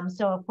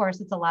 So of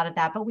course it's a lot of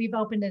that, but we've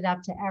opened it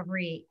up to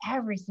every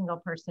single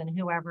person,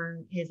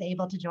 whoever is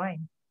able to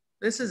join.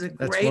 This is a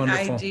great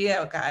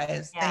idea,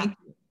 guys. Yeah. Thank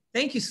you.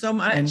 Thank you so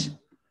much. And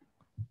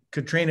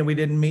Katrina, we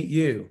didn't meet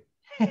you.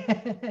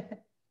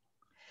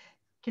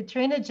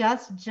 Katrina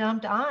just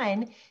jumped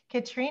on.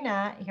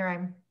 Katrina, here,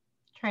 I'm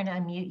trying to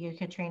unmute you,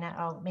 Katrina.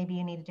 Oh, maybe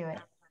you need to do it.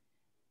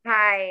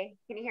 Hi,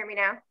 can you hear me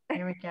now?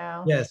 Here we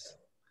go. Yes.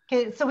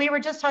 Okay, so we were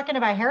just talking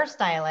about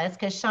hairstylists,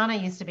 because Shauna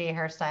used to be a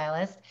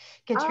hairstylist.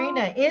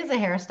 Katrina is a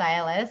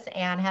hairstylist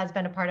and has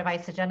been a part of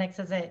Isogenics.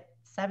 Is it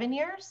 7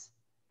 years?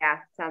 Yeah,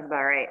 sounds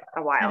about right.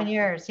 A while. 7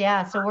 years,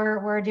 yeah. So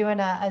we're doing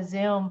a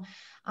Zoom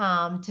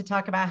to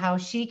talk about how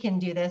she can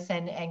do this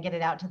and get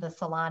it out to the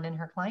salon and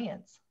her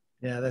clients.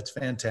 Yeah, that's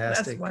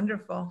fantastic. That's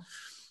wonderful.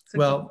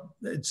 Well,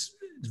 it's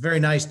very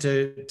nice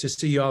to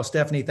see you all.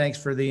 Stephanie,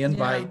 thanks for the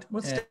invite. Yeah,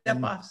 we'll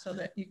step off so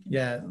that you can.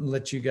 Yeah,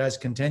 let you guys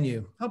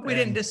continue. Hope we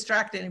didn't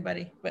distract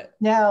anybody, but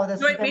no, this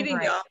great meeting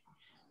y'all.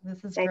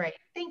 This is great.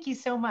 Thank you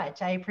so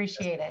much. I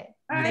appreciate it.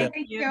 All right,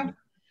 thank you.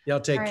 Y'all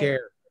take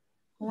care.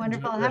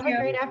 Wonderful. Have a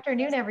great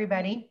afternoon,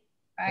 everybody.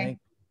 Bye.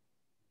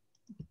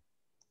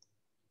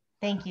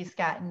 Thank you,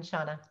 Scott and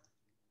Shauna.